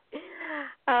here.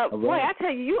 Boy, I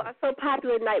tell you, you are so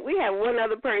popular tonight. We have one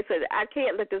other person. I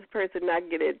can't let this person not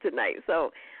get in tonight.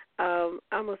 So. I'm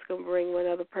just going to bring one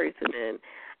other person in.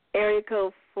 Area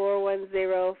code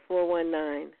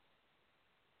 410-419.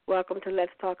 Welcome to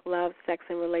Let's Talk Love, Sex,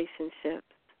 and Relationships.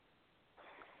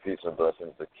 Peace and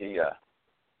blessings to Kia.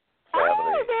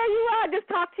 Oh, there you are. I just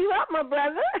talked you up, my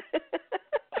brother.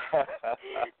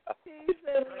 Peace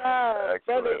and love.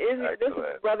 Brother Izzy, this is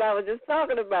the brother I was just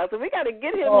talking about. So we got to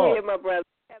get him here, my brother.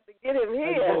 We have to get him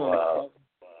here. Well,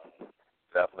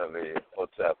 definitely.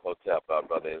 Hotep, our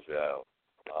brother Israel.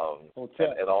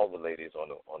 And all the ladies on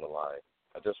the line.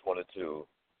 I just wanted to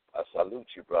salute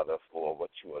you, brother, for what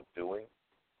you are doing,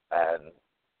 and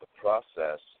the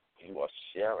process you are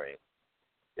sharing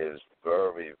is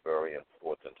very, very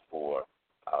important for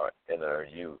our inner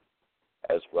youth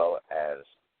as well as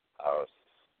our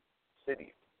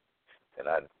city. And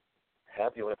I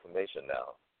have your information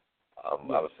now. I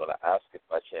was going to ask if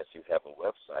by chance you have a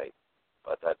website,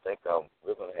 but I think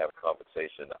we're going to have a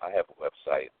conversation. I have a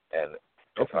website, and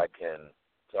if I can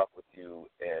talk with you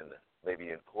in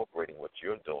maybe incorporating what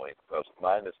you're doing, because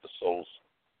mine is the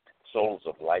Souls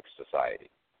of Life Society.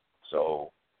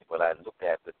 So when I look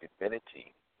at the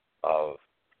divinity of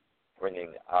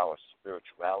bringing our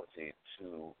spirituality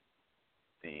to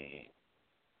the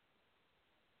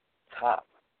top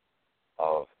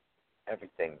of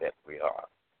everything that we are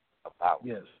about,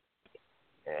 yes,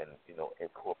 and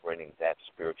incorporating that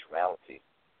spirituality,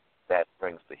 that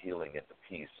brings the healing and the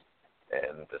peace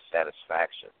and the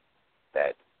satisfaction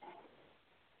that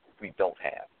we don't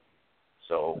have.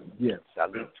 So,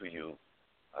 salute to you,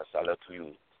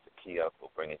 Kia, for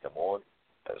bringing him on,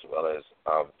 as well as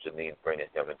Janine bringing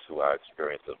him into our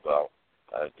experience as well.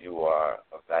 You are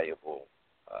a valuable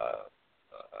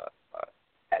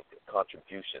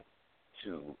contribution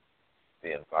to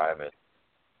the environment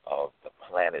of the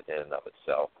planet in and of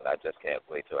itself, and I just can't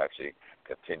wait to actually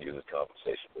continue this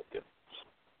conversation with you.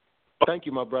 Thank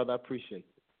you, my brother. I appreciate it.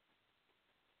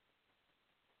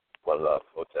 One love.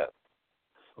 Hotep.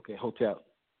 Okay, Hotep.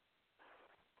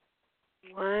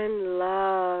 One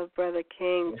love, Brother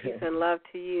King. Peace and love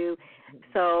to you.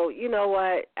 So, you know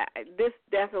what? This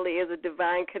definitely is a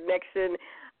divine connection.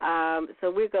 So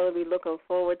we're going to be looking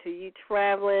forward to you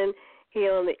traveling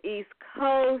here on the East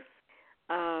Coast,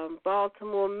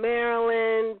 Baltimore,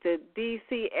 Maryland, the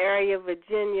D.C. area,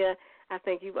 Virginia. I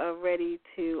think you are ready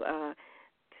to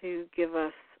give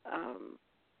us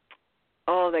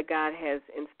all that God has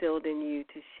instilled in you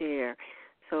to share.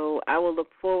 So I will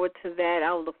look forward to that.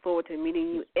 I will look forward to meeting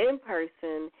you in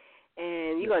person.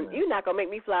 And you're not going to make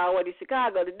me fly all the way to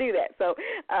Chicago to do that. So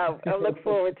I look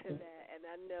forward to that. And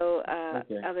I know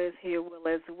others here will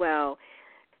as well.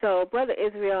 So, Brother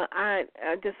Israel, I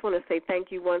just want to say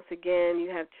thank you once again. You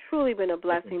have truly been a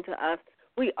blessing to us.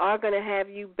 We are going to have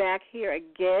you back here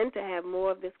again to have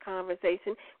more of this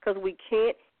conversation because we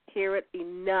can't hear it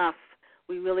enough.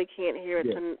 We really can't hear it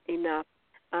enough.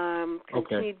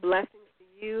 Continued blessings to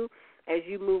you as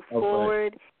you move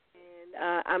forward. And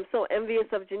I'm so envious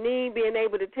of Janine being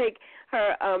able to take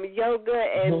her yoga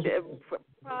and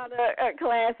Prada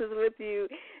classes with you.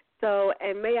 So,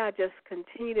 and may I just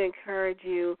continue to encourage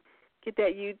you, get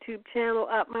that YouTube channel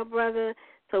up, my brother,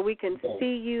 so we can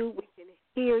see you, we can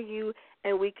hear you,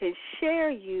 and we can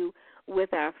share you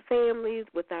with our families,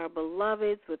 with our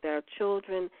beloveds, with our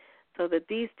children, so that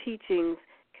these teachings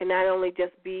can not only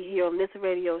just be here on this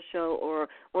radio show or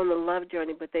on the Love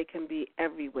Journey, but they can be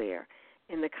everywhere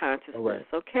in the consciousness. All right.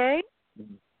 Okay?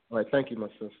 All right. Thank you, my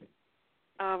sister.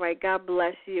 All right. God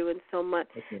bless you and so much,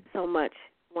 so much.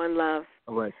 One love.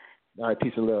 All right. All right.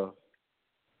 Peace and love.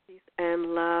 Peace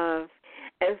and love.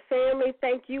 And family,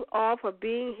 thank you all for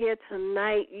being here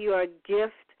tonight. You are a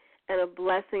gift and a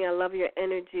blessing. I love your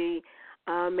energy.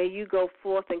 May you go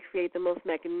forth and create the most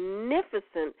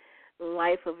magnificent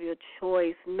life of your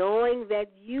choice, knowing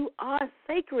that you are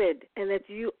sacred and that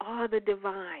you are the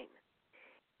divine.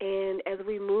 And as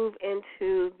we move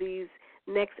into these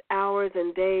next hours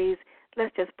and days,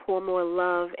 let's just pour more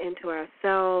love into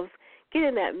ourselves. Get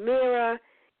in that mirror.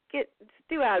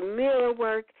 Do our mirror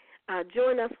work.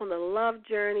 Join us on the Love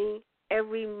Journey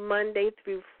every Monday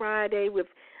through Friday with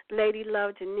Lady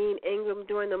Love Janine Ingram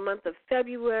during the month of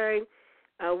February.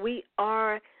 We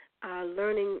are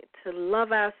learning to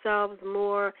love ourselves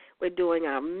more. We're doing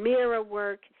our mirror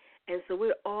work. And so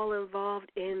we're all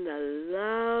involved in the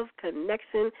love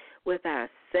connection with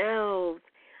ourselves,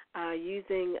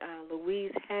 using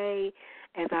Louise Hay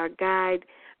as our guide.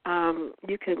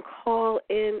 You can call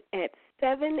in at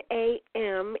 7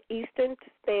 a.m. Eastern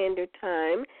Standard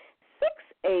Time, 6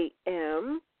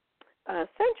 a.m.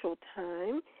 Central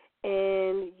Time,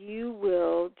 and you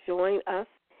will join us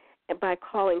by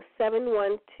calling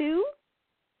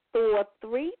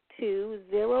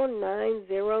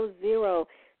 712-432-0900.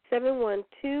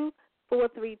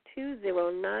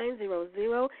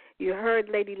 712-432-0900. You heard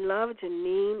Lady Love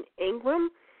Janine Ingram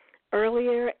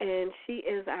earlier, and she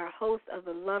is our host of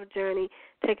the Love Journey,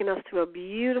 taking us to a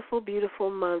beautiful, beautiful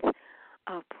month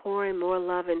of pouring more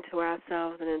love into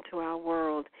ourselves and into our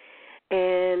world.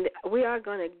 And we are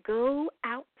going to go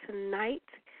out tonight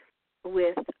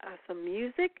with some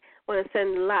music. I want to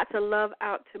send lots of love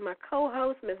out to my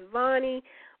co-host, Miss Voni,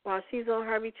 while she's on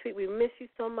her retreat. We miss you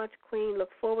so much, Queen.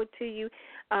 Look forward to you.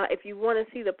 If you want to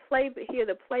see hear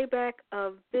the playback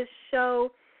of this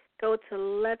show, go to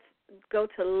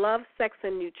Love, Sex,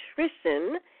 and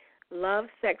Nutrition, Love,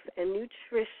 Sex, and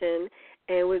Nutrition,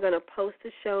 and we're going to post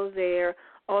the show there.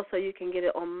 Also, you can get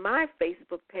it on my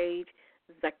Facebook page,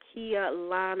 Zakiya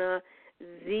Lana,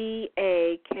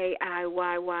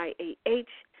 ZAKIYYAHLANA.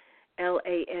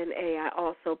 I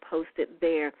also post it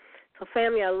there. So,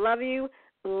 family, I love you,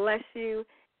 bless you,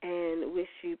 and wish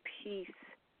you peace.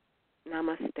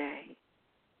 Namaste.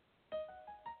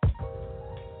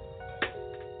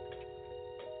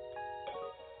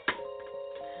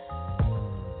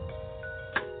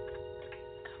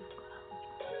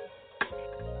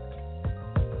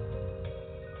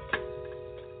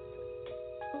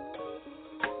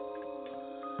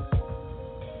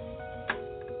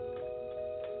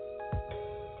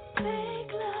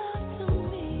 Make love to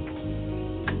me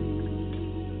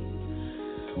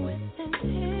with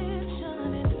intention.